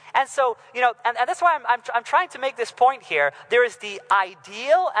 And so, and that's why I'm trying to make this point here. There is the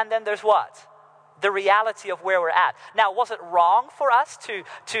ideal, and then there's what? The reality of where we're at. Now, was it wrong for us to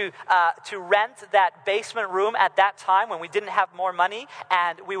rent that basement room at that time when we didn't have more money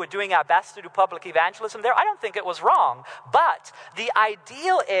and we were doing our best to do public evangelism there? I don't think it was wrong. But the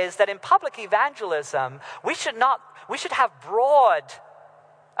ideal is that in public evangelism, we should have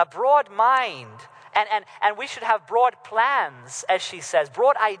a broad mind. And we should have broad plans, as she says,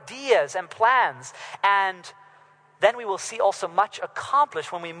 broad ideas and plans. And then we will see also much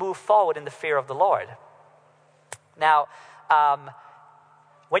accomplished when we move forward in the fear of the Lord. Now,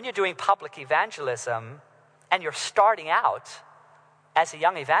 when you're doing public evangelism and you're starting out as a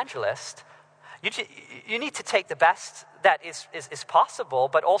young evangelist, you need to take the best that is possible,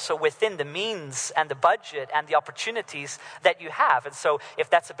 but also within the means and the budget and the opportunities that you have. And so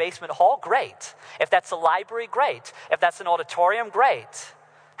if that's a basement hall, great. If that's a library, great. If that's an auditorium, great.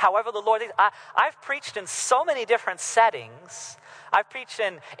 However the Lord is. I've preached in so many different settings. I've preached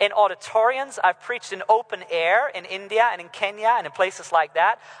in auditoriums. I've preached in open air in India and in Kenya and in places like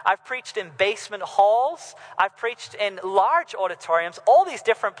that. I've preached in basement halls. I've preached in large auditoriums, all these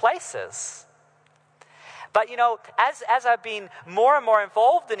different places. But as I've been more and more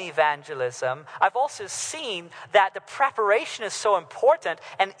involved in evangelism, I've also seen that the preparation is so important.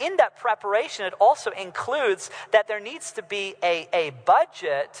 And in that preparation, it also includes that there needs to be a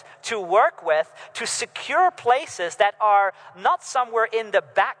budget to work with to secure places that are not somewhere in the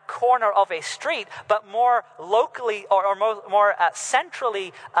back corner of a street, but more locally or more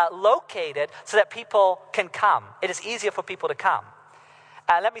centrally located so that people can come. It is easier for people to come.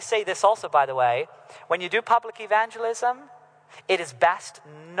 Let me say this also, by the way. When you do public evangelism, it is best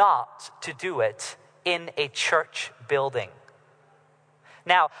not to do it in a church building.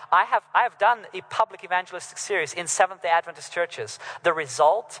 Now, I have done a public evangelistic series in Seventh-day Adventist churches. The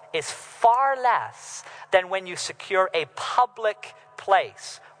result is far less than when you secure a public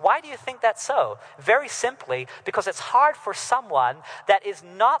place. Why do you think that's so? Very simply, because it's hard for someone that is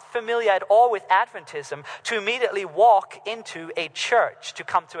not familiar at all with Adventism to immediately walk into a church to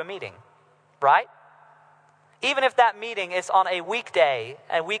come to a meeting, right? Even if that meeting is on a weekday,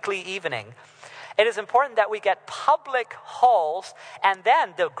 a weekly evening, it is important that we get public halls, and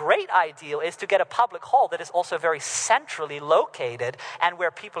then the great ideal is to get a public hall that is also very centrally located and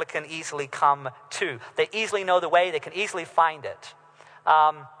where people can easily come to. They easily know the way, they can easily find it.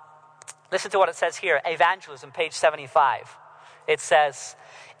 Listen to what it says here, Evangelism, page 75. it says,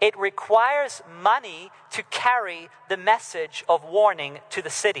 "It requires money to carry the message of warning to the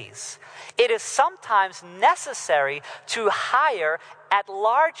cities. It is sometimes necessary to hire at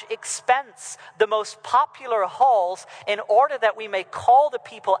large expense the most popular halls in order that we may call the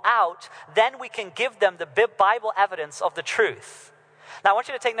people out. Then we can give them the Bible evidence of the truth." Now I want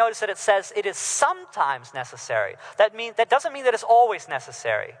you to take notice that it says it is sometimes necessary. That doesn't mean that it's always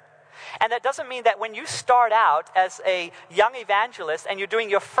necessary. And that doesn't mean that when you start out as a young evangelist and you're doing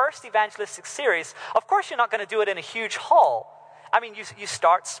your first evangelistic series, of course you're not going to do it in a huge hall. I mean, you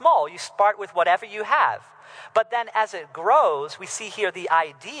start small. You start with whatever you have. But then as it grows, we see here the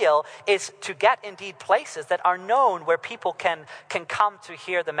ideal is to get indeed places that are known where people can come to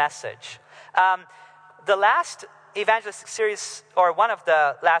hear the message. The last evangelistic series, or one of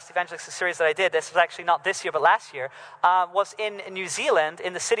the last evangelistic series that I did, this was actually not this year but last year, was in New Zealand,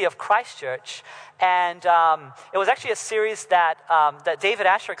 in the city of Christchurch. And it was actually a series that David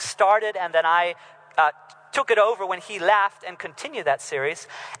Ashrick started, and then I took it over when he left and continued that series.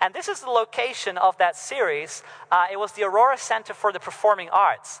 And this is the location of that series. It was the Aurora Center for the Performing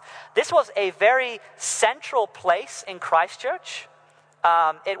Arts. This was a very central place in Christchurch.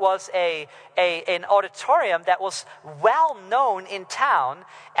 It was an auditorium that was well known in town,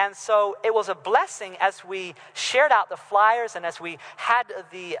 and so it was a blessing as we shared out the flyers and as we had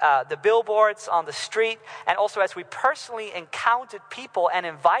the billboards on the street, and also as we personally encountered people and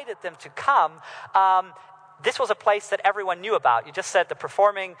invited them to come. This was a place that everyone knew about. You just said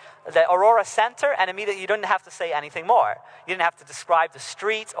the Aurora Center, and immediately you didn't have to say anything more. You didn't have to describe the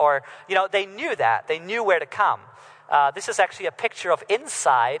street, or they knew that. They knew where to come. This is actually a picture of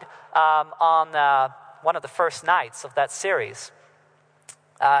inside on one of the first nights of that series.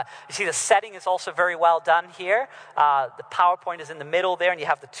 You see the setting is also very well done here. The PowerPoint is in the middle there, and you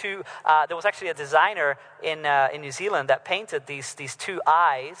have the two. There was actually a designer in New Zealand that painted these two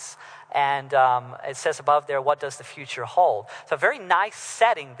eyes, and it says above there, "What does the future hold?" So a very nice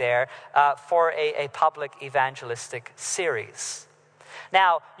setting there for a public evangelistic series.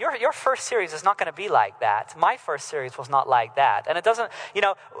 Now, your first series is not going to be like that. My first series was not like that. And it doesn't,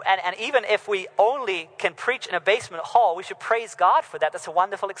 and even if we only can preach in a basement hall, we should praise God for that. That's a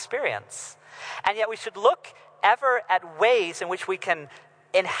wonderful experience. And yet we should look ever at ways in which we can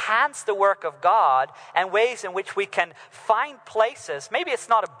enhance the work of God, and ways in which we can find places. Maybe it's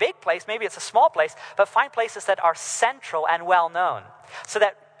not a big place, maybe it's a small place, but find places that are central and well known, so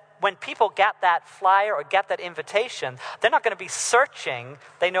that when people get that flyer or get that invitation, they're not going to be searching.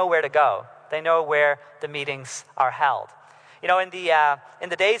 They know where to go. They know where the meetings are held. In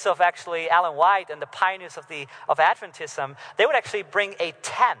the days of actually Ellen White and the pioneers of Adventism, they would actually bring a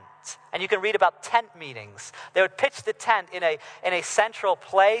tent, and you can read about tent meetings. They would pitch the tent in a central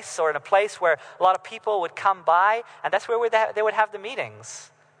place, or in a place where a lot of people would come by, and that's where they would have the meetings.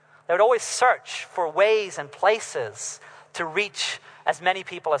 They would always search for ways and places to reach as many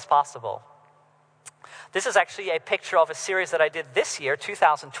people as possible. This is actually a picture of a series that I did this year,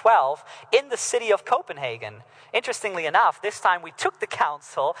 2012, in the city of Copenhagen. Interestingly enough, this time we took the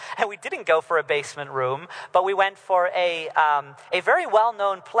council and we didn't go for a basement room, but we went for a very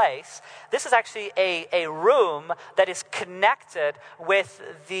well-known place. This is actually a room that is connected with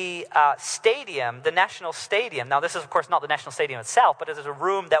the stadium, the National Stadium. Now, this is, of course, not the National Stadium itself, but it is a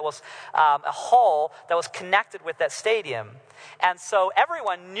room that was a hall that was connected with that stadium. And so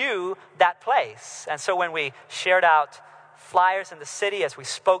everyone knew that place. And so when we shared out flyers in the city, as we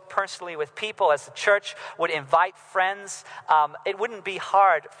spoke personally with people, as the church would invite friends, it wouldn't be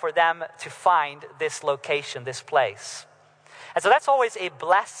hard for them to find this location, this place. And so that's always a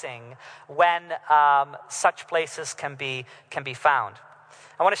blessing when such places can be found.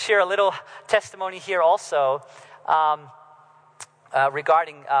 I want to share a little testimony here also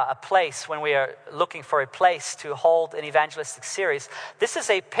regarding a place, when we are looking for a place to hold an evangelistic series. This is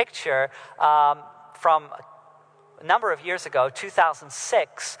a picture from a number of years ago,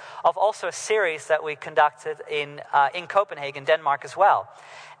 2006, of also a series that we conducted in Copenhagen, Denmark as well.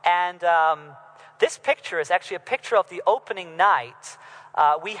 And this picture is actually a picture of the opening night.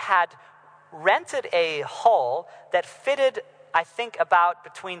 We had rented a hall that fitted, I think, about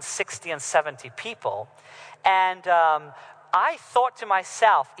between 60 and 70 people. And I thought to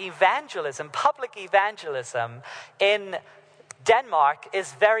myself, evangelism, public evangelism in Denmark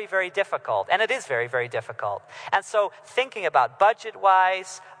is very, very difficult, and it is very, very difficult. And so thinking about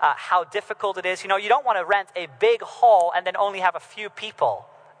budget-wise, how difficult it is, you don't want to rent a big hall and then only have a few people.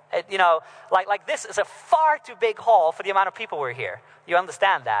 Like this is a far too big hall for the amount of people we're here. You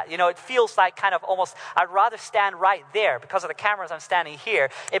understand that? It feels like kind of almost, I'd rather stand right there. Because of the cameras I'm standing here,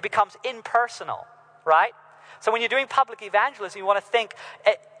 it becomes impersonal, right? So when you're doing public evangelism, you want to think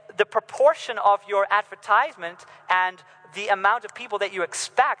the proportion of your advertisement and the amount of people that you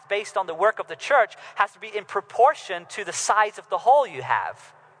expect based on the work of the church has to be in proportion to the size of the hall you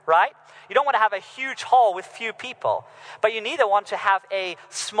have, right? You don't want to have a huge hall with few people, but you neither want to have a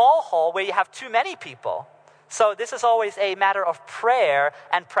small hall where you have too many people. So this is always a matter of prayer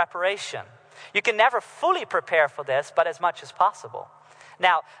and preparation. You can never fully prepare for this, but as much as possible.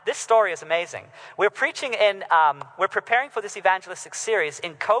 Now, this story is amazing. We're preparing for this evangelistic series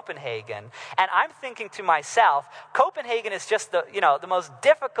in Copenhagen, and I'm thinking to myself, Copenhagen is just the most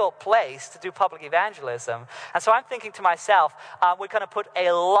difficult place to do public evangelism. And so I'm thinking to myself, we're going to put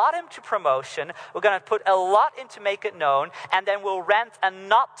a lot into promotion, we're going to put a lot into make it known, and then we'll rent a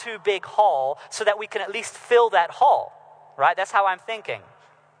not too big hall so that we can at least fill that hall, right? That's how I'm thinking.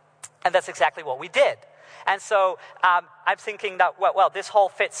 And that's exactly what we did. And so I'm thinking that, well, this hall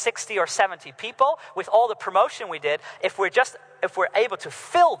fits 60 or 70 people. With all the promotion we did, if we're able to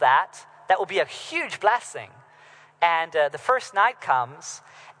fill that will be a huge blessing. And the first night comes,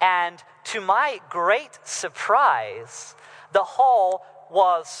 and to my great surprise, the hall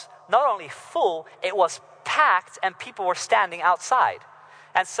was not only full, it was packed, and people were standing outside.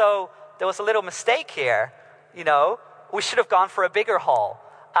 And so there was a little mistake here. We should have gone for a bigger hall.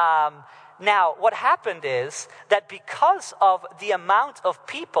 Now, what happened is that because of the amount of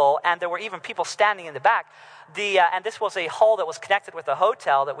people, and there were even people standing in the back, and this was a hall that was connected with a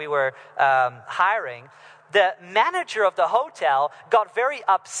hotel that we were hiring, the manager of the hotel got very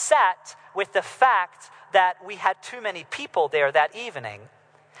upset with the fact that we had too many people there that evening.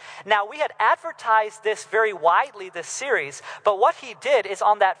 Now, we had advertised this very widely, this series, but what he did is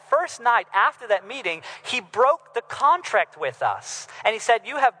on that first night after that meeting, he broke the contract with us. And he said,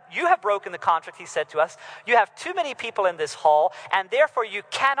 you have broken the contract, he said to us. You have too many people in this hall, and therefore you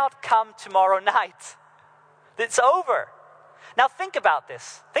cannot come tomorrow night. It's over. Now think about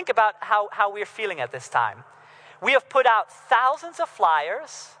this. Think about how we're feeling at this time. We have put out thousands of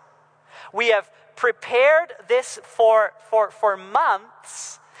flyers. We have prepared this for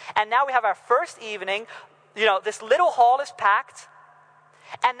months. And now we have our first evening. This little hall is packed.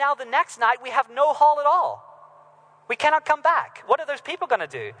 And now the next night we have no hall at all. We cannot come back. What are those people going to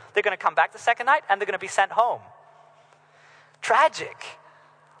do? They're going to come back the second night and they're going to be sent home. Tragic.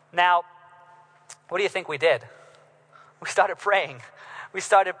 Now, what do you think we did? We started praying. We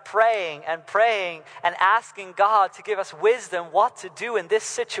started praying and asking God to give us wisdom what to do in this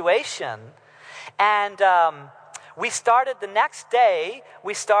situation. And we started the next day,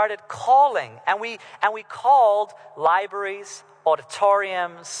 we started calling, and we called libraries,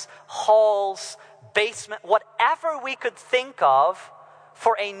 auditoriums, halls, basement, whatever we could think of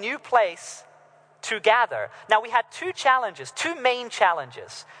for a new place to gather. Now, we had two main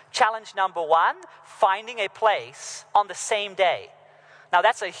challenges. Challenge number one, finding a place on the same day. Now,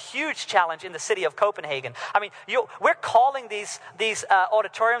 that's a huge challenge in the city of Copenhagen. I mean, we're calling these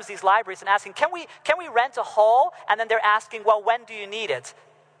auditoriums, these libraries, and asking, can we rent a hall? And then they're asking, well, when do you need it?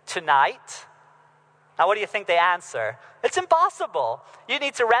 Tonight? Now, what do you think they answer? It's impossible. You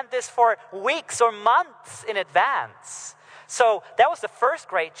need to rent this for weeks or months in advance. So that was the first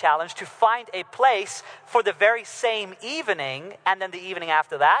great challenge, to find a place for the very same evening, and then the evening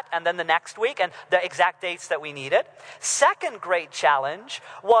after that, and then the next week, and the exact dates that we needed. Second great challenge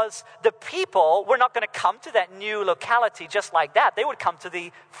was the people were not going to come to that new locality just like that. They would come to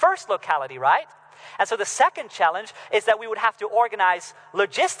the first locality, right? And so the second challenge is that we would have to organize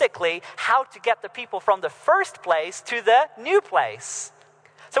logistically how to get the people from the first place to the new place.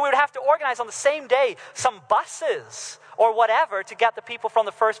 So we would have to organize on the same day some buses or whatever to get the people from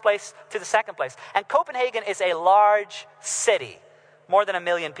the first place to the second place. And Copenhagen is a large city, more than 1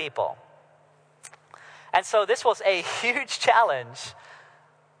 million people. And so this was a huge challenge.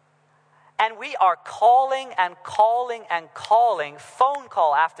 And we are calling, phone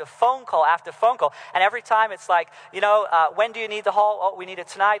call after phone call after phone call. And every time it's like, when do you need the hall? Oh, we need it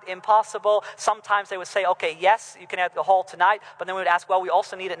tonight. Impossible. Sometimes they would say, okay, yes, you can have the hall tonight. But then we would ask, well, we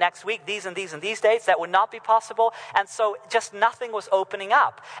also need it next week, these and these and these dates. That would not be possible. And so just nothing was opening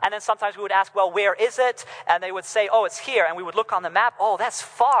up. And then sometimes we would ask, well, where is it? And they would say, oh, it's here. And we would look on the map. Oh, that's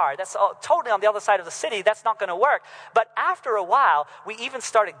far. That's totally on the other side of the city. That's not going to work. But after a while, we even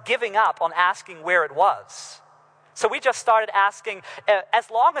started giving up on asking where it was. So we just started asking,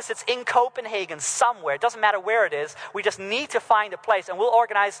 as long as it's in Copenhagen somewhere, it doesn't matter where it is, we just need to find a place, and we'll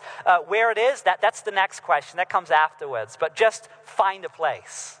organize where it is. That's the next question. That comes afterwards. But just find a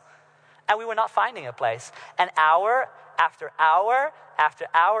place. And we were not finding a place. And hour after hour after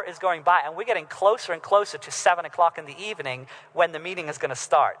hour is going by, and we're getting closer and closer to 7 o'clock in the evening when the meeting is going to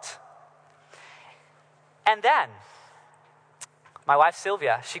start. And then, my wife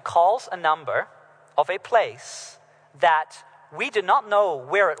Sylvia, she calls a number of a place that we did not know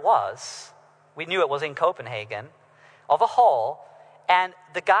where it was. We knew it was in Copenhagen, of a hall. And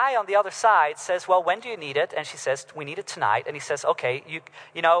the guy on the other side says, well, when do you need it? And she says, we need it tonight. And he says, okay,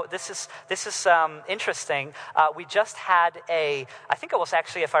 you know, this is interesting. We just had I think it was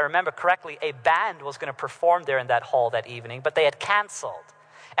actually, if I remember correctly, a band was going to perform there in that hall that evening, but they had canceled.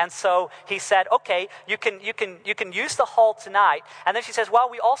 And so he said, okay, you can use the hall tonight. And then she says, well,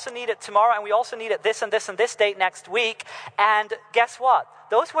 we also need it tomorrow, and we also need it this and this and this date next week. And guess what?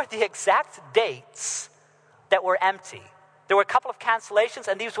 Those were the exact dates that were empty. There were a couple of cancellations,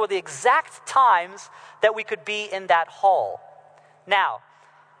 and these were the exact times that we could be in that hall. Now,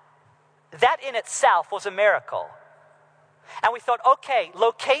 that in itself was a miracle. And we thought, okay,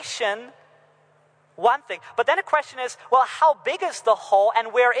 location, one thing. But then the question is, well, how big is the hall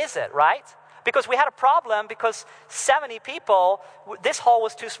and where is it, right? Because we had a problem because 70 people, this hall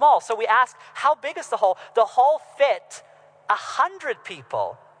was too small. So we asked, how big is the hall? The hall fit 100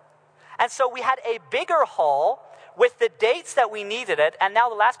 people. And so we had a bigger hall with the dates that we needed it. And now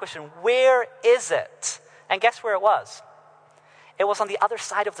the last question, where is it? And guess where it was? It was on the other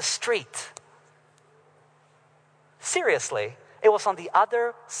side of the street. Seriously, it was on the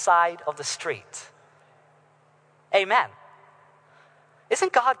other side of the street. Amen.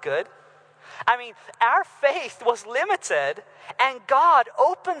 Isn't God good? I mean, our faith was limited, and God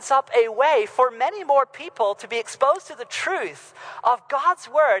opens up a way for many more people to be exposed to the truth of God's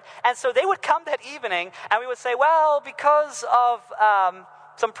word. And so they would come that evening, and we would say, well, because of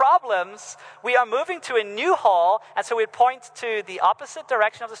some problems, we are moving to a new hall. And so we'd point to the opposite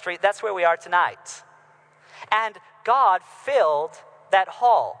direction of the street. That's where we are tonight. And God filled that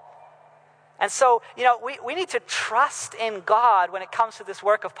hall. And so, you know, we need to trust in God when it comes to this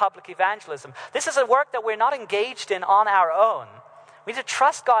work of public evangelism. This is a work that we're not engaged in on our own. We need to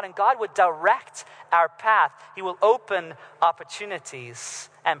trust God, and God would direct our path. He will open opportunities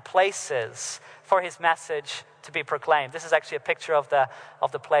and places for his message to be proclaimed. This is actually a picture of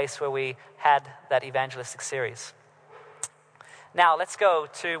the place where we had that evangelistic series. Now,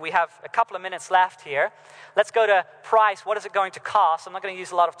 we have a couple of minutes left here. Let's go to price. What is it going to cost? I'm not going to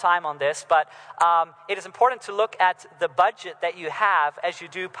use a lot of time on this, but it is important to look at the budget that you have as you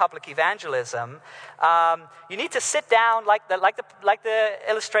do public evangelism. You need to sit down, like the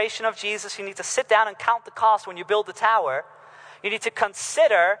illustration of Jesus, you need to sit down and count the cost when you build the tower. You need to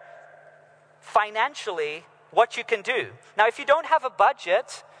consider financially what you can do. Now, if you don't have a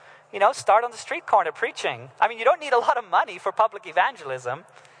budget, you know, start on the street corner preaching. I mean, you don't need a lot of money for public evangelism.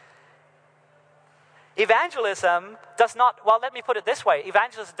 Evangelism does not, well, let me put it this way.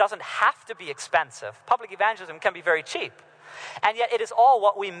 Evangelism doesn't have to be expensive. Public evangelism can be very cheap. And yet it is all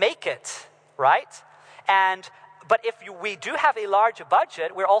what we make it, right? But if we do have a larger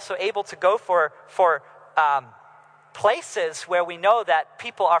budget, we're also able to go for places where we know that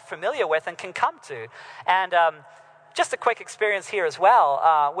people are familiar with and can come to. And just a quick experience here as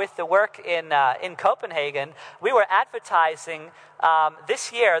well. With the work in Copenhagen, we were advertising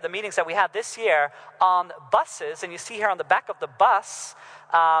this year, the meetings that we had this year, on buses. And you see here on the back of the bus,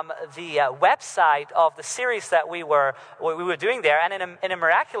 the website of the series that we were doing there. And in a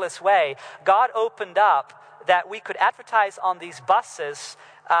miraculous way, God opened up that we could advertise on these buses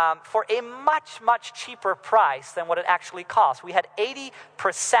for a much, much cheaper price than what it actually cost. We had 80%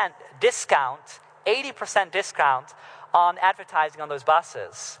 discount on advertising on those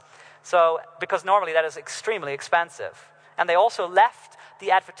buses. So, because normally that is extremely expensive. And they also left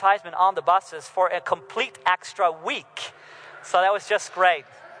the advertisement on the buses for a complete extra week. So that was just great.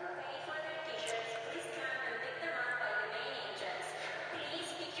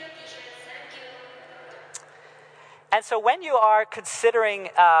 And so when you are considering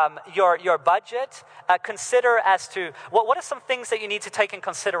your budget, consider as to, well, what are some things that you need to take in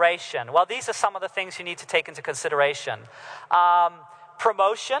consideration? Well, these are some of the things you need to take into consideration.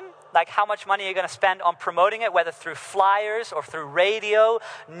 Promotion, like how much money you're going to spend on promoting it, whether through flyers or through radio,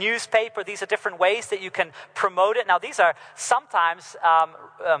 newspaper. These are different ways that you can promote it. Now, these are sometimes,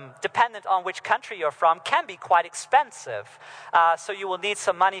 dependent on which country you're from, can be quite expensive. So you will need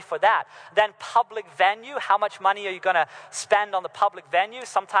some money for that. Then public venue, how much money are you going to spend on the public venue?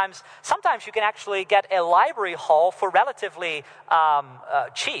 Sometimes you can actually get a library hall for relatively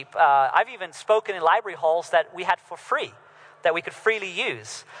cheap. I've even spoken in library halls that we had for free. that we could freely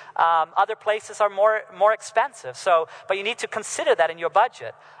use. Other places are more expensive, but you need to consider that in your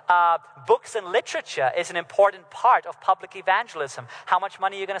budget. Books and literature is an important part of public evangelism. How much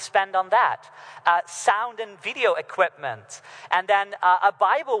money are you going to spend on that? Sound and video equipment. And then a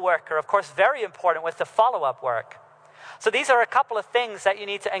Bible worker, of course, very important with the follow-up work. So these are a couple of things that you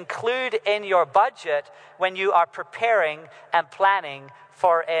need to include in your budget when you are preparing and planning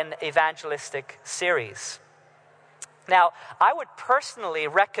for an evangelistic series. Now, I would personally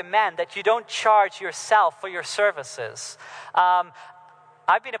recommend that you don't charge yourself for your services.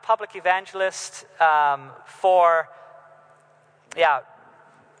 I've been a public evangelist I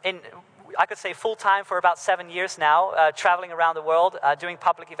could say full-time for about 7 years now, traveling around the world, doing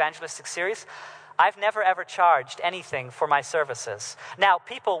public evangelistic series. I've never ever charged anything for my services. Now,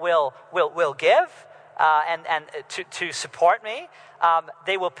 people will give and to support me.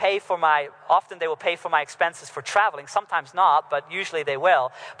 They will pay for often they will pay for my expenses for traveling. Sometimes not, but usually they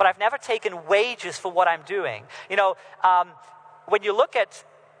will. But I've never taken wages for what I'm doing. You know, when you look at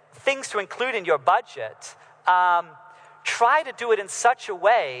things to include in your budget, try to do it in such a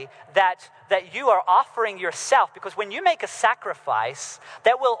way that you are offering yourself, because when you make a sacrifice,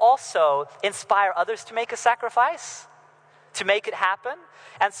 that will also inspire others to make a sacrifice, to make it happen.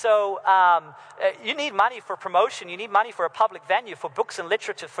 And so you need money for promotion, you need money for a public venue, for books and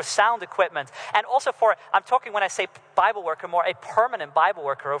literature, for sound equipment, and also I'm talking, when I say Bible worker, more a permanent Bible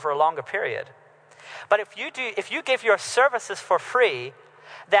worker over a longer period. But if you give your services for free,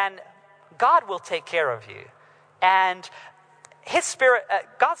 then God will take care of you. And His Spirit,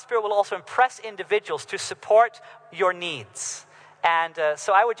 God's Spirit will also impress individuals to support your needs. And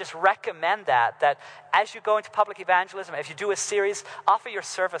so I would just recommend that as you go into public evangelism, if you do a series, offer your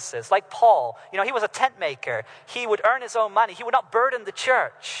services. Like Paul, he was a tent maker. He would earn his own money. He would not burden the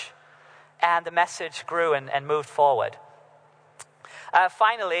church. And the message grew and moved forward.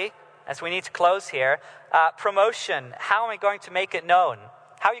 Finally, as we need to close here, promotion. How am I going to make it known?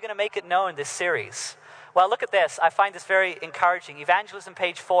 How are you going to make it known, this series? Well, look at this. I find this very encouraging. Evangelism,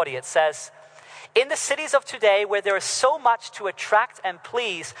 page 40, it says, "In the cities of today where there is so much to attract and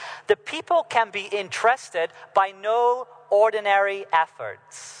please, the people can be interested by no ordinary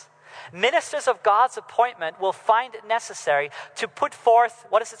efforts. Ministers of God's appointment will find it necessary to put forth,"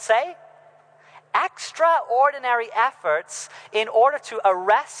 what does it say? "Extraordinary efforts in order to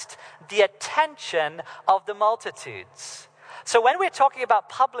arrest the attention of the multitudes." So when we're talking about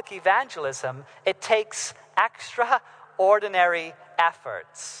public evangelism, it takes extraordinary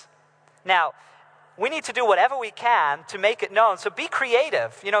efforts. Now, we need to do whatever we can to make it known. So be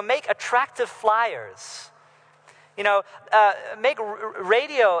creative. Make attractive flyers. Make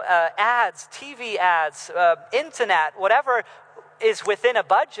radio ads, TV ads, internet, whatever is within a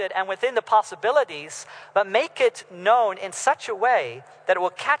budget and within the possibilities, but make it known in such a way that it will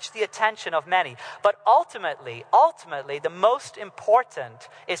catch the attention of many. But ultimately, the most important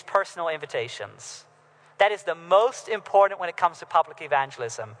is personal invitations. That is the most important when it comes to public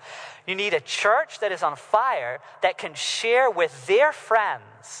evangelism. You need a church that is on fire, that can share with their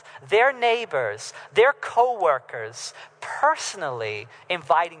friends, their neighbors, their co-workers, personally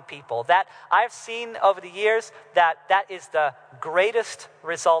inviting people. That I've seen over the years that is the greatest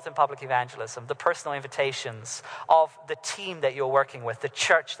result in public evangelism, the personal invitations of the team that you're working with, the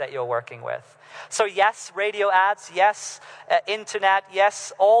church that you're working with. So yes, radio ads, yes, internet,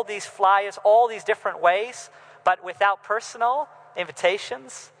 yes, all these flyers, all these different ways, but without personal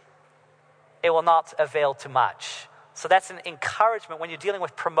invitations, it will not avail too much. So that's an encouragement. When you're dealing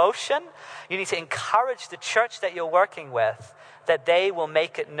with promotion, you need to encourage the church that you're working with, that they will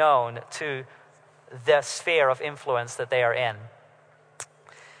make it known to the sphere of influence that they are in.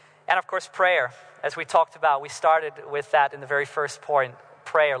 And of course, prayer. As we talked about, we started with that in the very first point.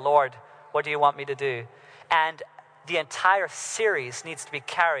 Prayer, Lord, what do you want me to do? And the entire series needs to be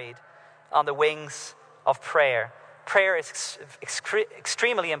carried on the wings of prayer. Prayer is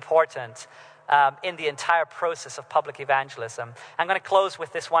extremely important in the entire process of public evangelism. I'm going to close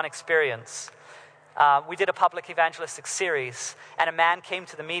with this one experience. We did a public evangelistic series, and a man came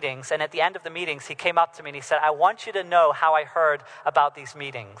to the meetings, and at the end of the meetings, he came up to me and he said, "I want you to know how I heard about these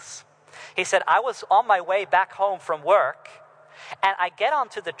meetings." He said, "I was on my way back home from work, and I get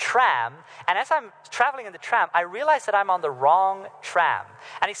onto the tram, and as I'm traveling in the tram, I realize that I'm on the wrong tram."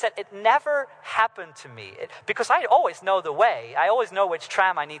 And he said, "It never happened to me, because I always know the way. I always know which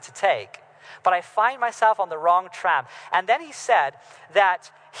tram I need to take. But I find myself on the wrong tram." And then he said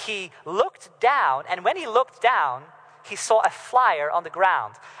that he looked down, and when he looked down, he saw a flyer on the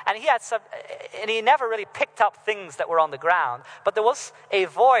ground. And he never really picked up things that were on the ground, but there was a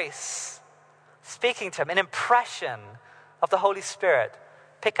voice speaking to him, an impression of the Holy Spirit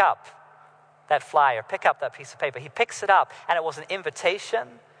pick up that flyer, pick up that piece of paper. He picks it up, and it was an invitation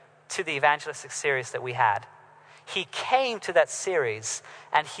to the evangelistic series that we had. He came to that series,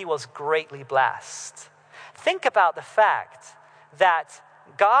 and he was greatly blessed. Think about the fact that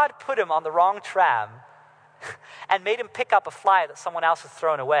God put him on the wrong tram and made him pick up a flyer that someone else had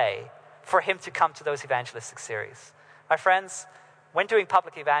thrown away for him to come to those evangelistic series. My friends, when doing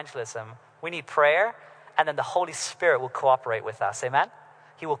public evangelism, we need prayer, and then the Holy Spirit will cooperate with us. Amen?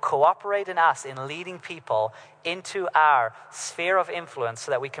 He will cooperate in us in leading people into our sphere of influence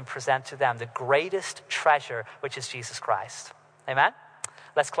so that we can present to them the greatest treasure, which is Jesus Christ. Amen?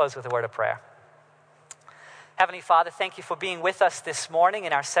 Let's close with a word of prayer. Heavenly Father, thank you for being with us this morning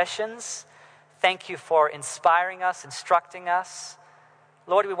in our sessions. Thank you for inspiring us, instructing us.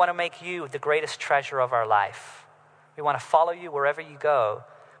 Lord, we want to make you the greatest treasure of our life. We want to follow you wherever you go.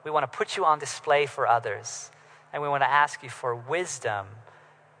 We want to put you on display for others. And we want to ask you for wisdom,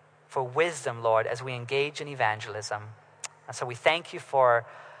 Lord, as we engage in evangelism. And so we thank you for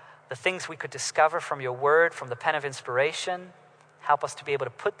the things we could discover from your word, from the pen of inspiration. Help us to be able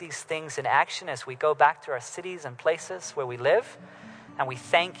to put these things in action as we go back to our cities and places where we live. And we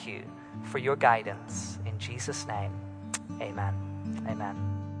thank you for your guidance. In Jesus' name, amen. Amen.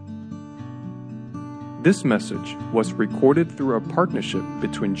 This message was recorded through a partnership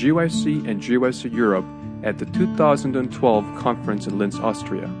between GYC and GYC Europe at the 2012 conference in Linz,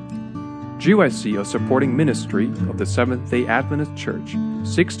 Austria. GYC, a supporting ministry of the Seventh-day Adventist Church,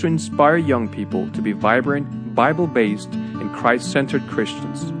 seeks to inspire young people to be vibrant, Bible-based, and Christ-centered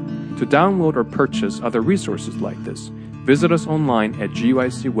Christians. To download or purchase other resources like this, visit us online at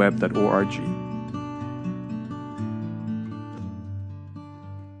gycweb.org.